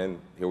market, and then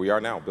here we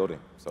are now building.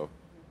 So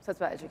it's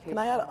about education. Can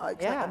I add?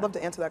 Yeah. I'd love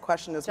to answer that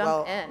question as Jump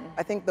well. in.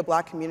 I think the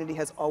Black community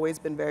has always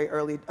been very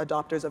early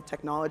adopters of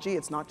technology.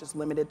 It's not just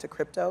limited to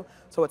crypto,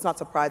 so it's not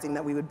surprising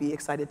that we would be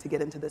excited to get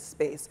into this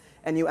space.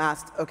 And you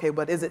asked, okay,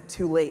 but is it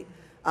too late?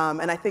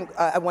 And I think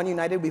at One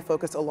United, we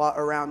focus a lot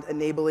around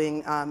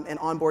enabling and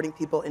onboarding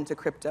people into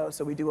crypto.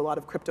 So we do a lot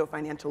of crypto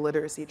financial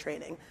literacy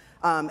training.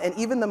 And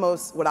even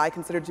what I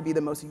consider to be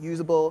the most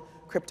usable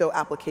crypto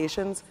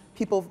applications,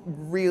 people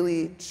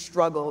really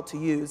struggle to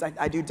use.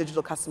 I do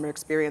digital customer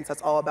experience.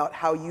 That's all about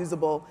how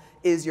usable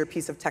is your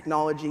piece of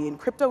technology. And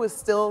crypto is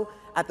still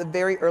at the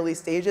very early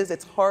stages.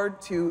 It's hard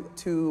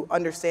to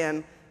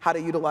understand how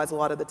to utilize a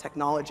lot of the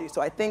technology. So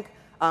I think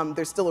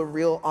there's still a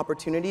real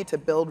opportunity to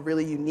build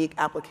really unique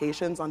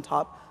applications on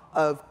top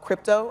of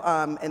crypto,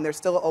 and there's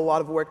still a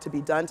lot of work to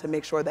be done to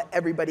make sure that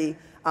everybody,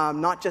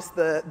 not just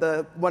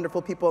the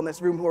wonderful people in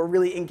this room who are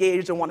really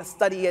engaged and want to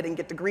study it and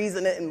get degrees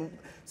in it and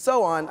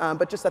so on,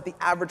 but just that the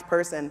average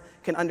person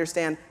can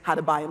understand how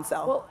to buy and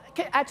sell. Well,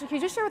 actually, can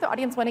you just share with the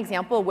audience one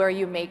example where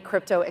you make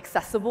crypto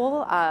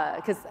accessible?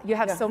 Because you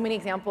have so many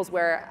examples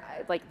where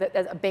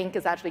a bank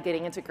is actually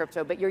getting into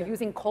crypto, but you're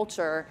using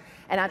culture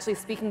and actually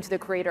speaking to the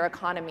creator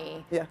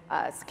economy. Yeah.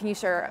 So can you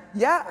share?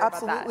 Yeah,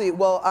 absolutely.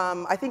 Well,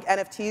 I think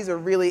NFTs are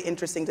really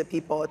interesting to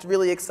people. It's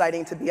really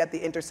exciting to be at the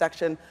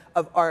intersection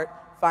of art,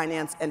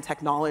 finance, and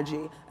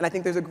technology. And I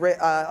think there's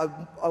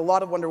a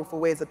lot of wonderful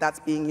ways that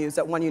that's being used.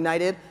 At One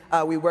United,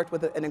 we worked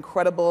with an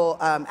incredible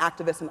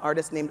activist and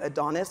artist named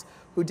Adonis,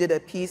 who did a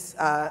piece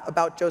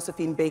about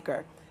Josephine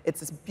Baker. It's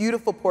this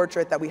beautiful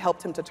portrait that we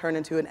helped him to turn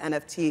into an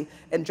NFT.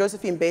 And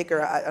Josephine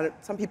Baker,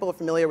 some people are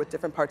familiar with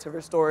different parts of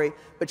her story,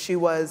 but she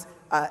was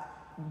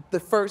the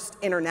first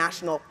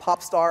international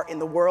pop star in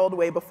the world,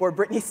 way before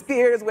Britney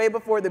Spears, way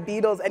before the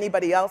Beatles,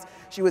 anybody else.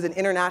 She was an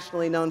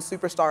internationally known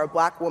superstar, a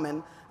Black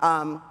woman.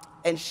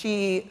 And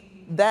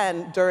she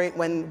then,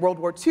 when World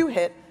War II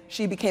hit,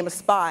 she became a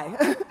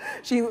spy.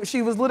 she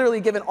was literally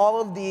given all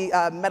of the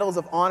medals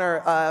of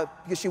honor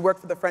because she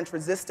worked for the French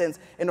resistance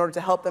in order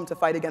to help them to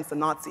fight against the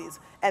Nazis.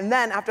 And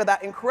then after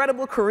that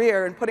incredible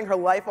career and putting her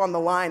life on the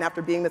line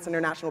after being this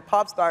international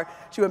pop star,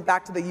 she went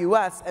back to the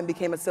US and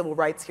became a civil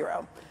rights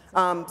hero.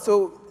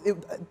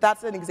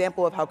 That's an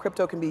example of how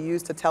crypto can be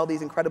used to tell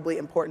these incredibly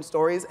important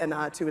stories and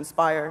to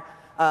inspire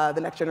the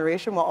next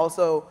generation, while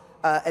also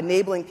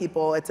enabling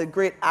people. It's a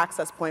great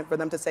access point for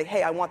them to say,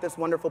 hey, I want this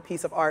wonderful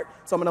piece of art,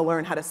 so I'm going to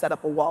learn how to set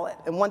up a wallet.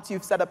 And once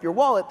you've set up your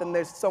wallet, then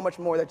there's so much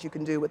more that you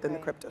can do within the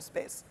crypto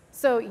space.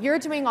 So you're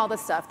doing all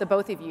this stuff, the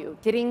both of you,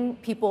 getting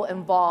people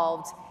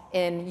involved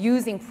in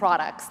using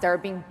products that are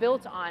being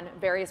built on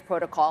various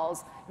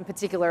protocols, in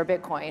particular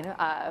Bitcoin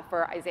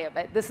for Isaiah.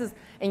 But this is,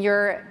 and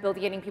you're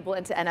getting people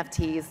into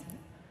NFTs.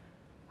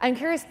 I'm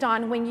curious,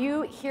 Don, when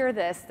you hear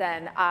this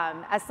then,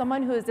 as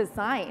someone who has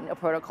designed a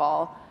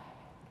protocol,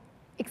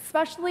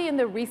 especially in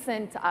the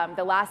recent,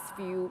 the last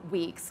few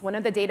weeks, one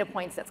of the data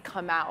points that's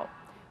come out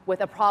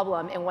with a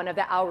problem in one of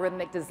the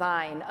algorithmic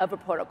design of a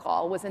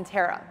protocol was in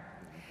Terra.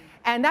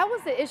 And that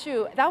was the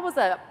issue, that was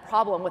a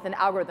problem with an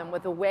algorithm,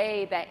 with the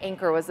way that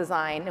Anchor was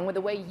designed and with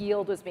the way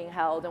yield was being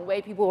held and the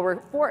way people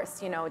were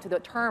forced, into the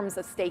terms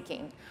of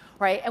staking,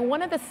 right? And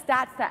one of the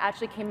stats that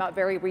actually came out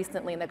very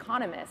recently in The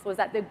Economist was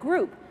that the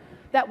group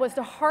that was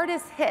the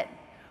hardest hit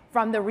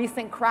from the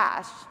recent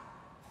crash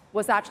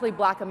was actually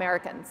Black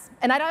Americans.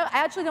 And I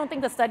actually don't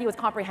think the study was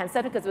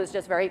comprehensive because it was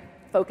just very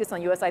focused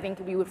on US. I think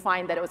we would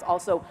find that it was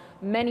also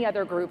many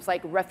other groups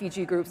like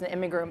refugee groups and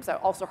immigrant groups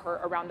that also hurt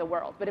around the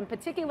world. But in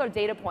particular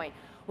data point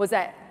was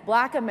that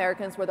Black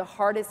Americans were the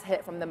hardest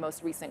hit from the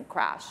most recent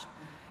crash.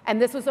 And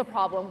this was a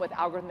problem with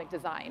algorithmic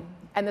design.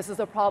 And this is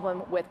a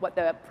problem with what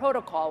the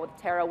protocol with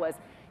Terra was,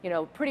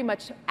 pretty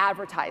much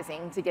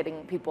advertising to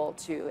getting people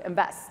to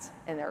invest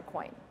in their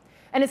coin.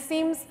 And it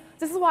seems,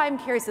 this is why I'm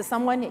curious, as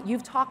someone,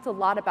 you've talked a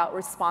lot about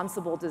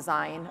responsible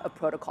design of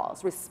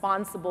protocols,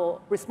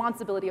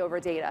 responsibility over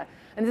data.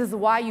 And this is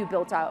why you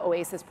built out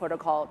Oasis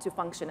protocol to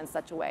function in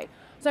such a way.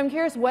 So I'm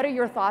curious, what are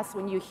your thoughts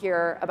when you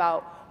hear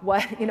about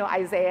what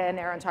Isaiah and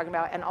Erin talking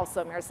about, and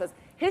also Mehrsa's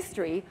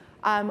history?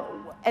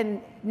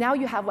 And now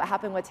you have what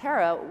happened with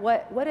Terra.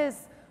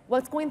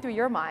 What's going through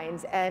your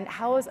mind, and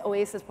how is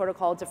Oasis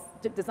protocol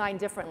designed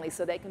differently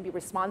so they can be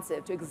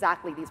responsive to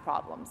exactly these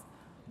problems?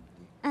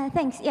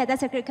 Thanks. Yeah,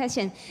 that's a great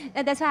question.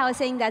 That's why I was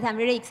saying that I'm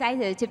really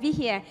excited to be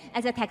here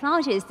as a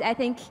technologist.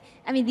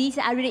 I mean, these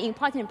are really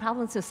important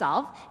problems to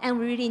solve, and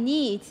we really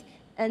need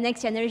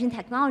next generation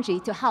technology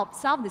to help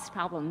solve these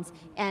problems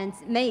and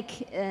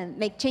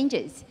make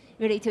changes,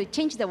 really to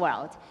change the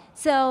world.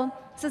 So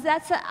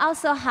that's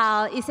also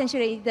how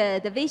essentially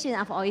the vision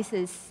of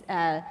Oasis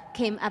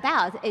came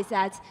about, is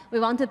that we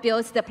want to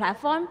build the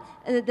platform,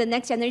 the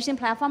next generation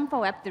platform for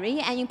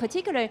Web3, and in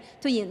particular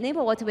to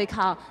enable what we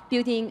call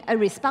building a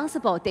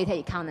responsible data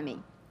economy.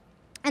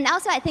 And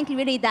also I think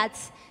really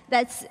that's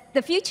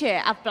the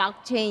future of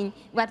blockchain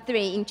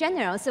Web3 in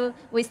general. So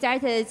we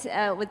started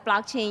with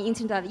blockchain in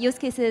terms of use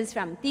cases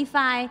from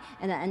DeFi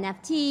and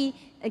NFT,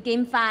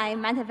 GameFi,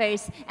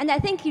 Metaverse, and I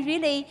think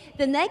really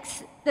the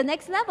next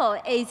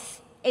level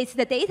is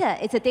the data.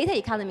 It's a data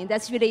economy.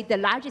 That's really the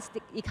largest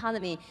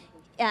economy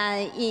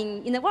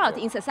in the world,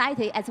 in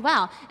society as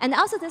well. And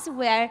also this is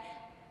where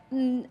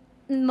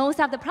most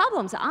of the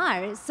problems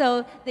are.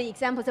 So the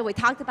examples that we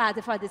talked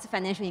about for this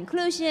financial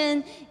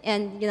inclusion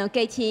and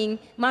getting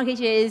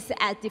mortgages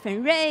at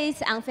different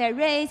rates, unfair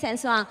rates, and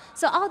so on.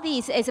 So all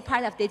these is a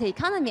part of data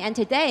economy. And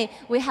today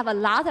we have a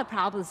lot of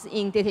problems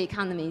in data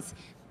economies.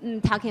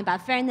 Talking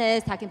about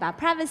fairness, talking about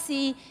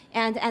privacy,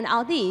 and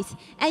all these.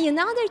 And in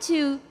order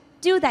to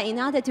do that, in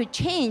order to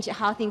change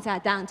how things are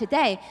done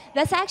today,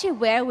 that's actually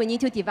where we need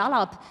to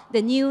develop the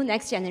new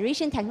next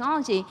generation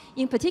technology.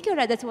 In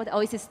particular, that's what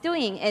Oasis is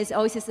doing, is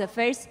Oasis is the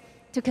first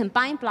to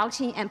combine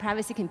blockchain and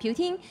privacy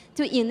computing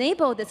to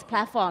enable this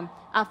platform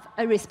of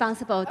a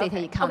responsible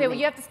data economy. Okay, well,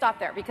 you have to stop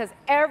there because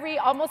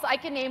I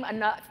can name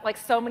enough,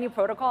 so many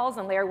protocols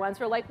and layer ones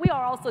where we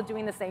are also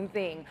doing the same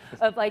thing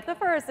of the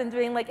first and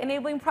doing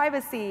enabling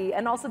privacy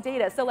and also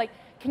data. So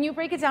can you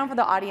break it down for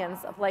the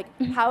audience of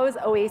how is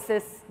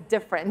Oasis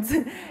different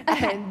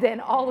than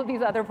all of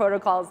these other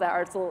protocols that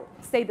are still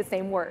say the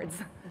same words?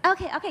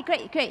 Okay,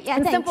 great. Yeah,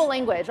 and thanks. simple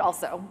language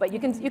also, but you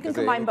can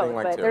combine both.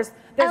 But there's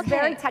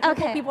very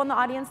technical people in the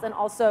audience and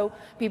also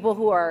people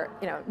who are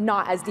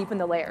not as deep in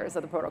the layers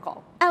of the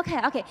protocol.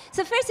 Okay.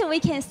 So first we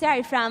can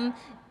start from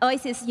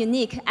Oasis'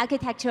 unique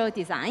architectural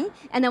design,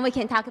 and then we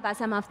can talk about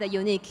some of the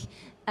unique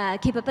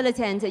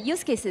capability and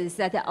use cases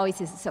that the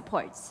Oasis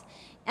supports.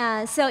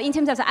 So in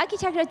terms of the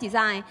architectural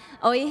design,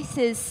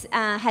 Oasis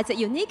has a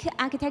unique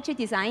architecture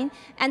design,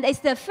 and it's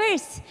the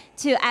first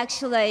to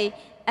actually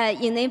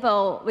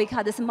enable, we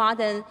call this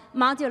modern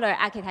modular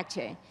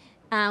architecture,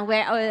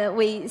 where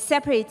we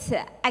separate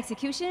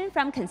execution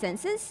from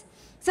consensus.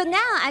 So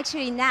now,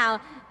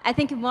 I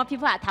think more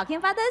people are talking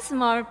about this,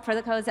 more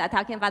protocols are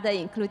talking about it,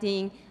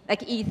 including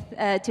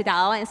ETH to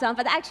DAO and so on.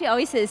 But actually,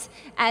 Oasis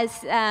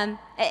is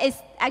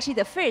actually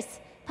the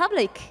first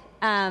public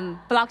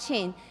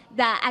blockchain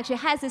that actually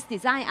has this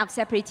design of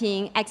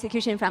separating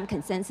execution from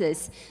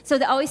consensus. So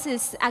the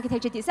Oasis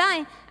architecture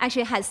design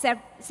actually has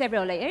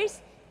several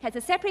layers. Has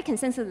a separate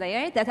consensus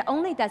layer that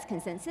only does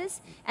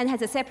consensus, and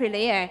has a separate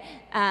layer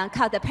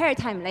called the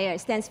paratime layer,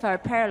 stands for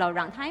parallel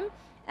runtime.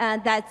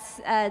 That's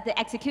the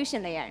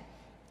execution layer.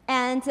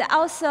 And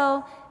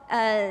also,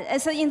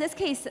 so in this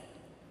case,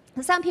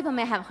 some people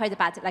may have heard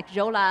about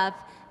rollup,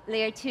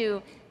 layer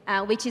 2.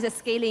 which is a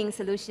scaling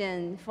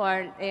solution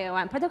for layer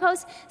 1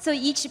 protocols. So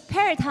each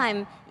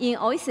paradigm in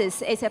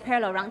Oasis is a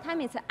parallel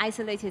runtime. It's an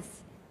isolated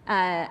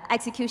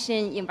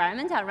execution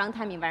environment, or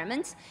runtime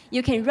environment.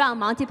 You can run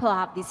multiple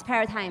of these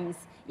paradigms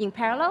in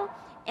parallel.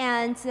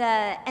 And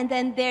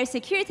then their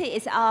security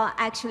is all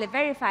actually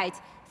verified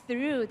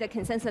through the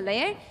consensus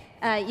layer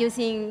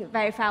using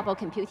verifiable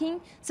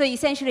computing. So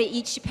essentially,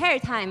 each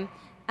paradigm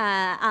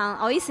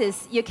on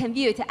Oasis, you can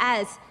view it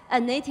as a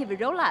native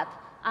rollup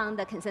on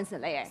the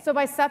consensus layer. So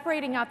by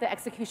separating out the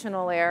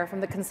executional layer from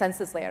the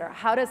consensus layer,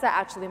 how does that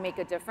actually make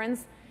a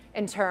difference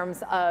in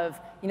terms of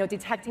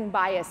detecting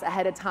bias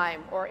ahead of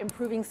time or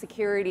improving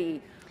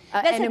security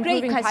and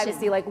improving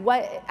privacy? Like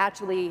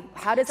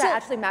how does that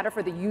actually matter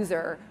for the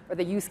user or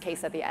the use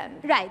case at the end?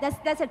 Right,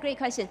 that's a great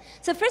question.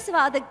 So first of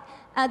all,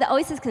 the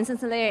Oasis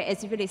consensus layer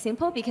is really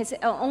simple because it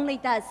only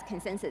does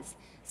consensus.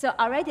 So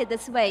already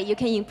this way, you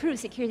can improve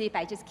security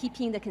by just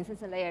keeping the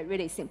consensus layer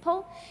really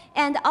simple.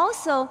 And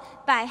also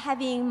by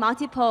having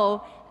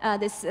multiple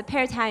this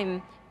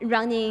paradigm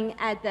running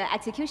at the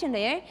execution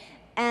layer,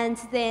 and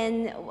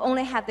then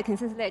only have the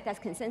consensus layer that's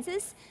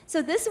consensus.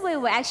 So this way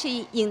will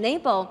actually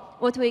enable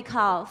what we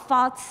call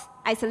fault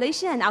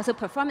isolation and also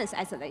performance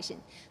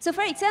isolation. So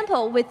for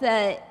example,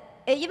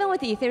 even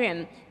with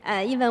Ethereum,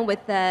 even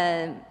with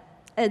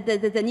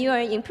the newer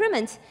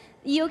improvement,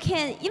 you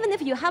can, even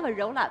if you have a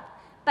rollup,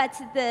 but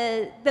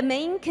the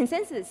main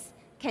consensus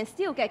can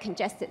still get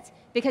congested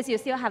because you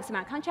still have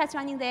smart contracts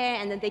running there,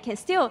 and then they can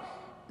still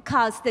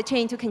cause the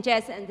chain to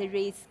congest and they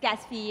raise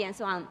gas fee and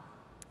so on.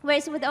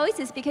 Whereas with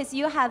Oasis, because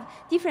you have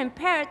different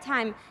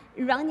paradigm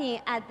running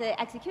at the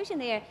execution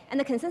layer, and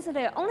the consensus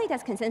layer only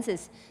does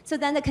consensus, so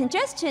then the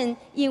congestion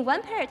in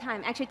one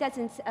paradigm actually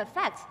doesn't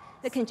affect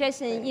the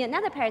congestion in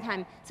another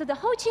paradigm. So the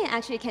whole chain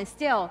actually can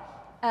still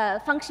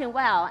function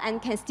well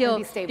and can still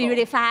be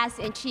really fast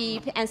and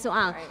cheap and so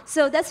on. Right.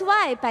 So that's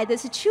why by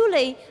this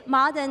truly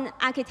modern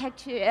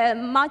architecture,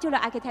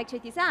 modular architecture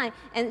design,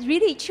 and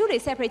really truly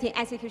separating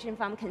execution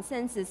from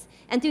consensus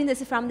and doing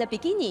this from the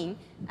beginning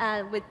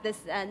with this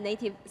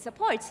native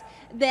support,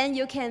 then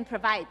you can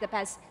provide the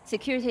best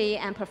security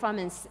and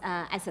performance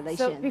isolation.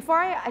 So before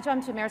I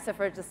jump to Mehrsa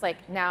for just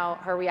like now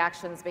her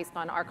reactions based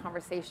on our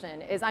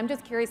conversation, I'm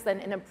just curious then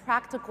in a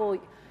practical,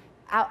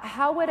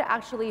 how would it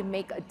actually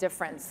make a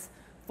difference?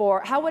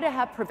 How would it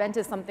have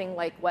prevented something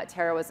like what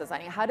Tara was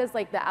designing? How does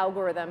like the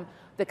algorithm,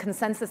 the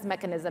consensus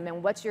mechanism,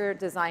 and what you're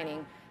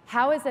designing,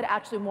 how is it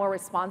actually more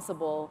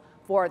responsible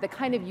for the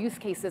kind of use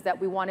cases that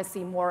we want to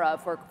see more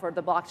of for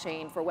the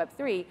blockchain, for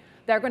Web3,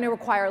 that are going to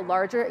require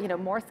larger,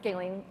 more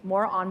scaling,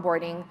 more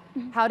onboarding?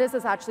 Mm-hmm. How does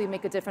this actually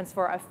make a difference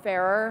for a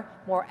fairer,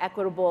 more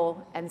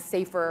equitable, and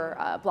safer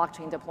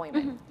blockchain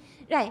deployment? Mm-hmm.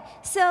 Right.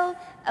 So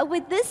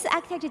with this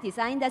architecture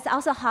design, that's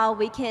also how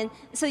we can,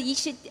 so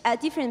each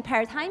different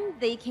paradigm,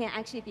 they can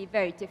actually be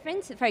very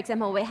different. For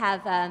example, we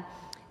have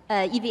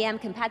EVM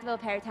compatible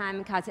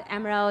paradigm called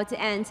Emerald,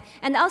 and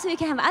also you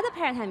can have other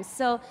paradigms.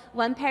 So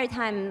one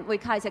paradigm we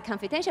call it a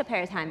confidential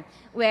paradigm,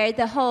 where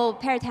the whole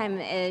paradigm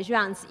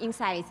runs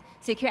inside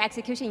secure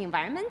execution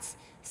environments.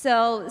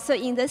 So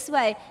in this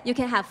way, you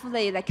can have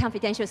fully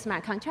confidential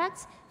smart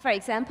contracts, for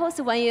example.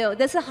 So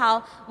this is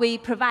how we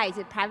provide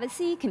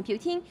privacy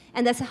computing,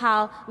 and that's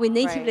how we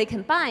natively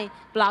combine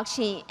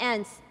blockchain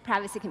and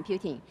privacy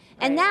computing. Right.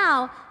 And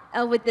now,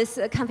 with this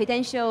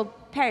confidential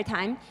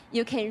paradigm,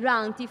 you can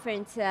run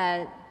different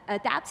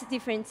adapt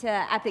different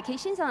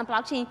applications on a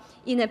blockchain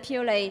in a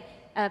purely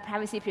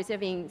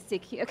privacy-preserving,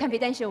 secure,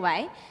 confidential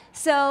way.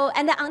 So,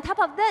 and then on top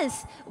of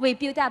this, we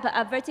build up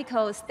a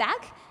vertical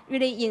stack,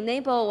 really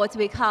enable what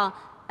we call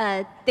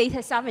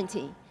data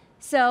sovereignty.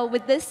 So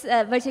with this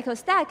vertical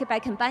stack, by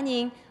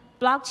combining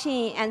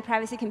blockchain and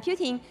privacy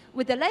computing,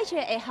 with the ledger,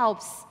 it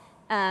helps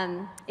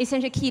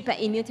essentially keep an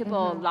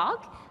immutable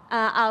log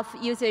of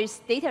users'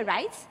 data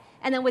rights.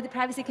 And then with the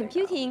privacy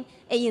computing,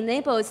 it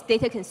enables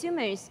data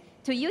consumers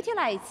to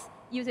utilize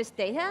users'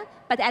 data,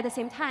 but at the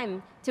same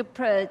time to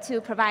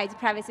provide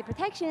privacy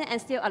protection and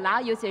still allow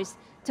users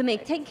to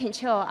take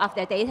control of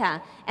their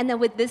data. And then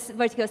with this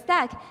vertical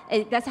stack,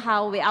 that's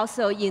how we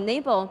also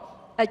enable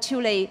a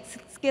truly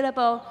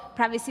scalable,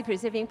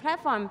 privacy-preserving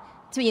platform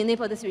to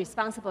enable this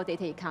responsible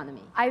data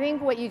economy. I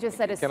think what you just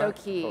said is so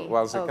key.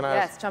 Well, can I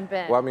yes, jump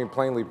in. Well, I mean,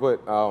 plainly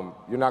put,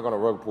 you're not going to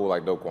rug pull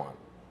like Do Kwon.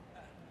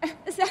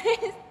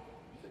 Sorry?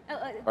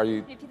 Are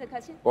you? Repeat the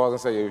question? Well, I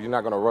was going to say, you're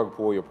not going to rug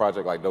pull your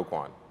project like Do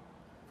Kwon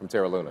from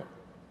Terra Luna.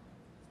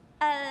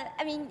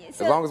 I mean,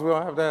 so... As long as we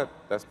don't have that,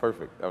 that's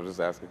perfect. I was just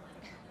asking.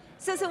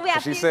 So we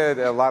have she said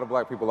a lot of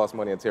black people lost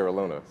money in Terra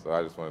Luna, so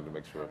I just wanted to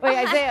make sure. Wait,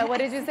 Isaiah, what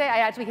did you say? I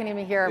actually can't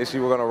even hear. If she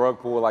were going to rug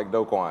pull like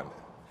Do Kwon.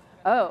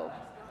 Oh.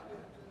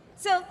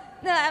 So,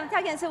 no, I'm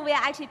talking, so we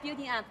are actually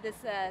building up this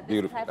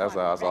beautiful. Platform.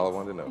 That's all I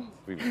wanted to know.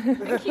 We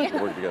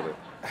work together.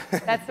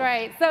 That's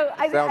right. So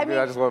I mean,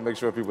 I just want to make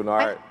sure people know. All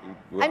right.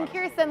 I'm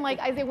curious then, like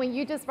Isaiah, when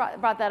you just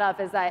brought that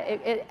up, is that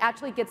it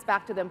actually gets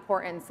back to the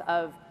importance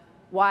of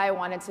why I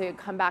wanted to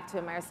come back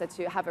to Mehrsa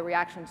to have a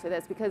reaction to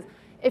this, because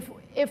if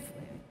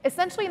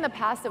essentially in the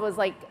past it was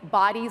like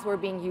bodies were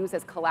being used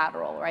as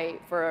collateral,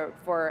 right,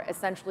 for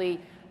essentially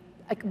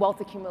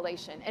wealth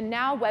accumulation. And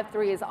now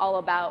Web3 is all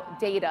about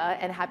data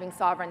and having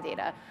sovereign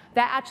data.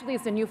 That actually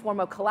is a new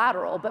form of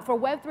collateral. But for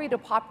Web3 to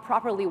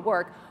properly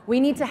work, we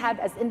need to have,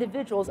 as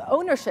individuals,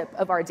 ownership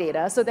of our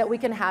data so that we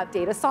can have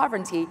data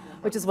sovereignty,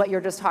 which is what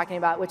you're just talking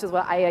about, which is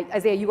what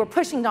Isaiah, you were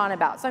pushing Dawn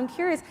about. So I'm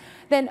curious,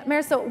 then,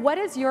 Mehrsa, what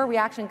is your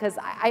reaction? Because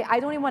I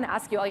don't even want to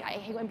ask you, like, I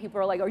hate when people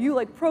are like, are you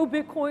like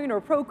pro-Bitcoin or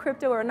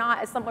pro-crypto or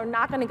not? We're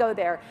not going to go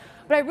there.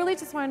 But I really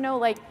just want to know,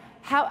 like,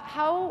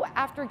 how,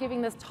 after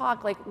giving this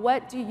talk, like,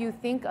 what do you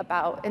think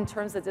about in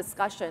terms of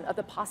discussion of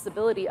the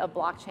possibility of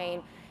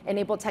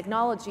blockchain-enabled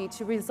technology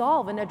to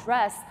resolve and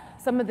address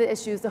some of the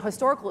issues, the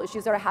historical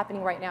issues that are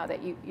happening right now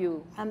that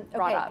you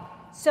brought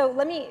up? So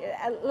let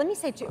me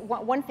say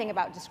one thing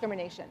about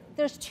discrimination.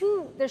 There's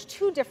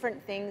two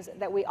different things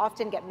that we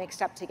often get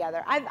mixed up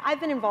together. I've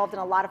been involved in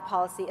a lot of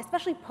policy,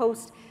 especially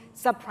post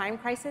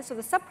subprime crisis. So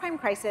the subprime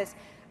crisis,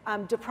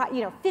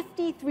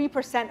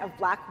 53% of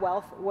black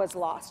wealth was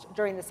lost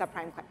during the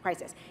subprime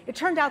crisis. It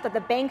turned out that the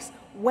banks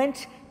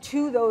went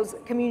to those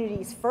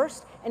communities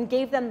first and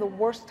gave them the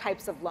worst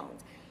types of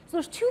loans. So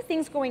there's two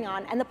things going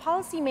on, and the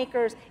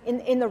policymakers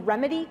in the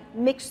remedy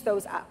mixed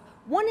those up.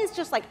 One is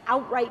just like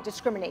outright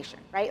discrimination,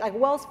 right? Like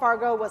Wells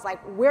Fargo was like,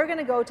 we're going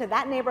to go to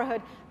that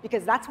neighborhood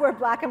because that's where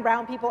black and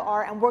brown people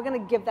are, and we're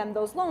going to give them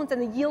those loans, and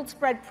the yield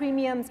spread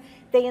premiums,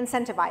 they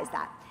incentivize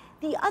that.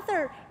 The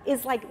other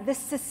is like the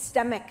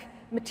systemic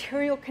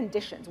material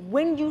conditions.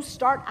 When you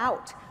start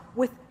out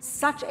with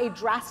such a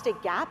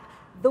drastic gap,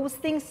 those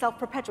things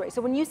self-perpetuate.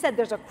 So when you said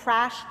there's a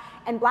crash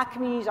and black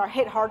communities are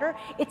hit harder,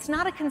 it's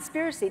not a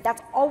conspiracy.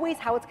 That's always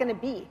how it's going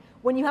to be.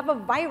 When you have a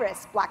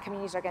virus, black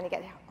communities are going to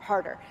get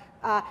harder.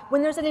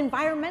 When there's an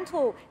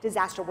environmental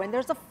disaster, when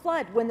there's a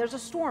flood, when there's a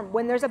storm,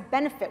 when there's a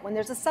benefit, when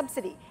there's a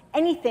subsidy,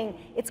 anything,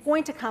 it's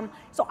going to come.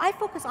 So I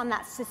focus on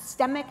that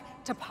systemic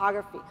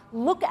topography.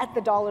 Look at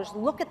the dollars,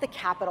 look at the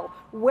capital.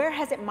 Where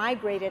has it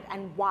migrated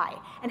and why?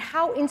 And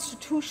how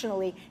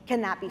institutionally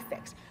can that be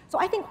fixed? So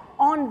I think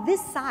on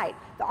this side,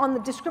 on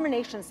the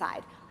discrimination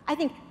side, I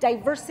think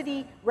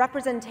diversity,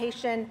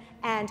 representation,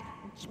 and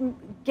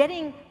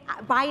getting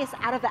bias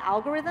out of the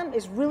algorithm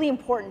is really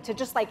important to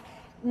just like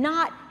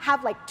not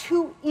have like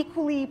two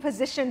equally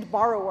positioned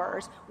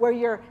borrowers where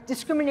you're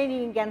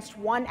discriminating against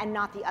one and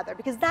not the other,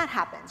 because that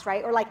happens,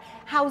 right? Or like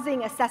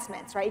housing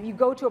assessments, right? If you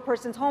go to a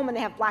person's home and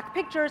they have black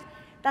pictures,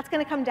 that's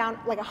going to come down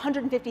like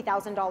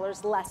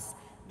 $150,000 less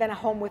than a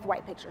home with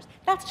white pictures.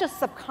 That's just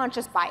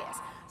subconscious bias.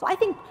 So I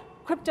think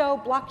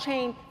crypto,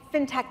 blockchain,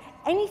 fintech,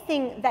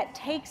 anything that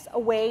takes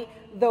away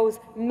those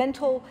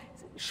mental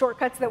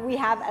shortcuts that we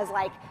have as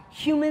like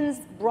humans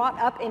brought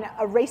up in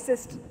a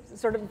racist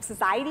sort of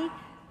society,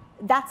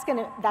 that's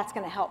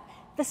gonna help.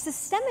 The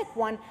systemic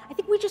one, I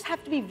think we just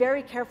have to be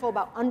very careful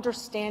about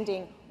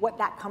understanding what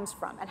that comes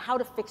from and how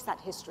to fix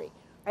that history,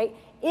 right?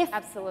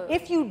 Absolutely.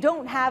 If you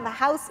don't have a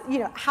house,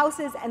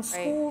 houses and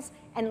schools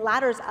and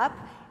ladders up,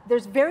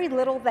 there's very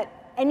little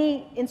that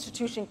any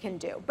institution can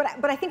do. But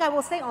I think I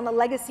will say on the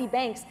legacy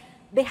banks,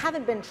 they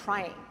haven't been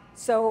trying.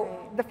 So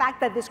the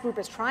fact that this group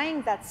is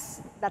trying,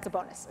 that's a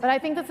bonus. But I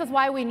think this is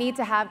why we need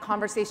to have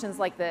conversations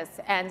like this.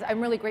 And I'm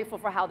really grateful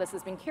for how this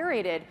has been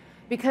curated,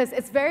 because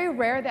it's very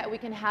rare that we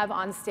can have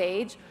on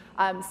stage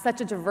such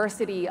a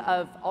diversity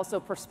of also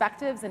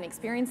perspectives and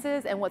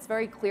experiences. And what's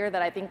very clear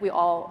that I think we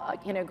all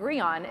can agree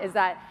on is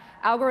that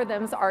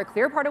algorithms are a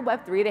clear part of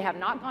Web3. They have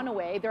not gone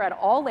away. They're at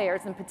all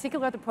layers, in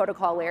particular at the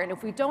protocol layer. And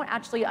if we don't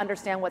actually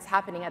understand what's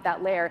happening at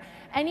that layer,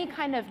 any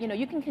kind of,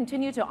 you can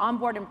continue to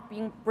onboard and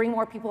bring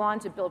more people on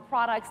to build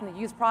products and to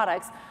use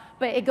products.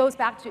 But it goes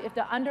back to if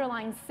the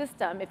underlying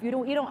system, if you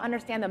don't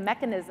understand the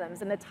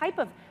mechanisms and the type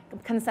of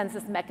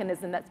consensus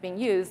mechanism that's being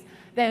used,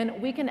 then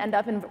we can end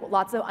up in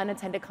lots of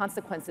unintended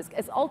consequences.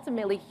 It's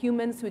ultimately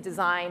humans who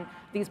design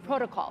these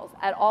protocols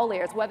at all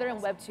layers, whether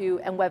in Web 2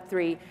 and Web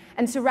 3.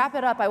 And to wrap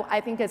it up, I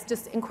think it's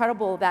just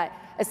incredible that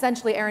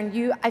essentially,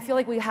 Erin, I feel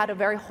like we had a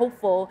very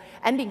hopeful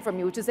ending from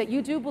you, which is that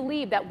you do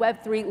believe that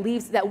Web 3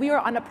 leaves, that we are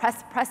on a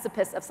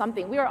precipice of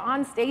something. We are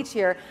on stage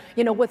here,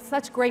 with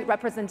such great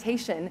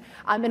representation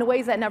in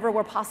ways that never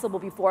were possible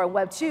before in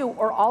Web 2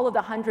 or all of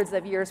the hundreds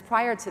of years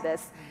prior to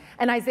this.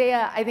 And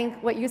Isaiah, I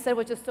think what you said,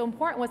 which is so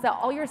important, was that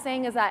all you're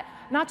saying is that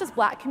not just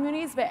black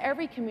communities, but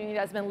every community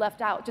that's been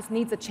left out just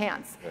needs a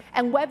chance.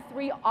 And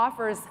Web3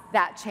 offers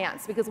that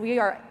chance, because we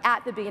are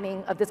at the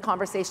beginning of this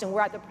conversation.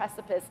 We're at the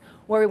precipice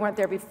where we weren't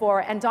there before.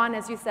 And Dawn,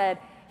 as you said,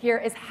 here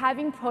is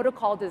having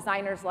protocol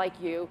designers like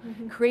you,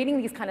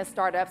 creating these kind of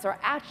startups, or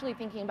actually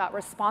thinking about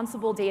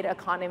responsible data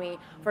economy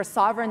for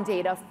sovereign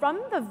data from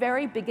the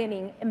very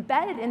beginning,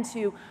 embedded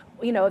into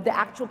the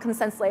actual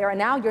consensus layer, and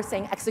now you're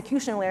saying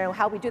execution layer, and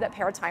how we do that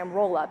paradigm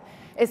roll-up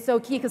is so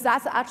key, because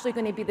that's actually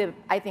going to be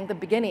I think the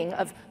beginning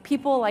of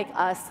people like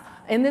us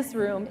in this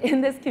room, in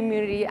this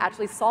community,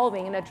 actually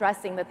solving and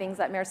addressing the things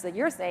that Mehrsa,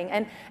 you're saying.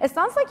 And it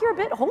sounds like you're a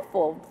bit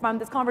hopeful from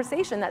this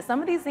conversation that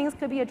some of these things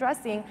could be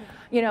addressing,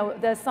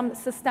 some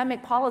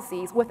systemic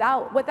policies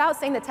without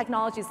saying that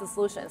technology is the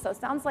solution. So it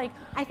sounds like,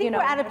 I think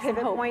we're at a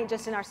pivot point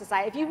just in our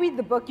society. If you read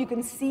the book, you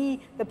can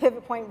see the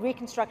pivot point,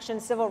 Reconstruction,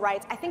 civil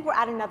rights. I think we're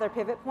at another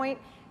pivot point.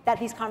 point that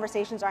these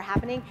conversations are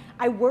happening.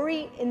 I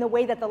worry in the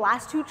way that the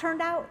last two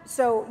turned out.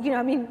 So, you know,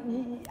 I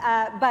mean,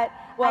 but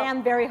I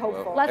am very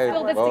hopeful. Let's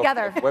build this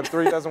together. If Web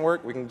 3 doesn't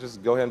work, we can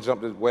just go ahead and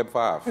jump to Web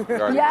 5.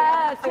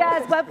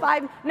 Yes, Web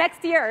 5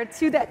 next year,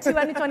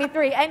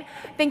 2023. And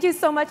thank you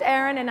so much,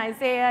 Erin and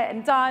Isaiah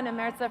and Don and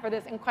Mehrsa for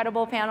this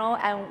incredible panel.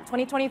 And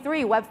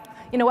 2023, Web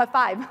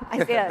 5.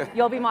 Isaiah,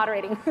 you'll be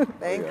moderating.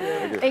 Thank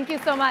you. Thank you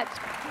so much.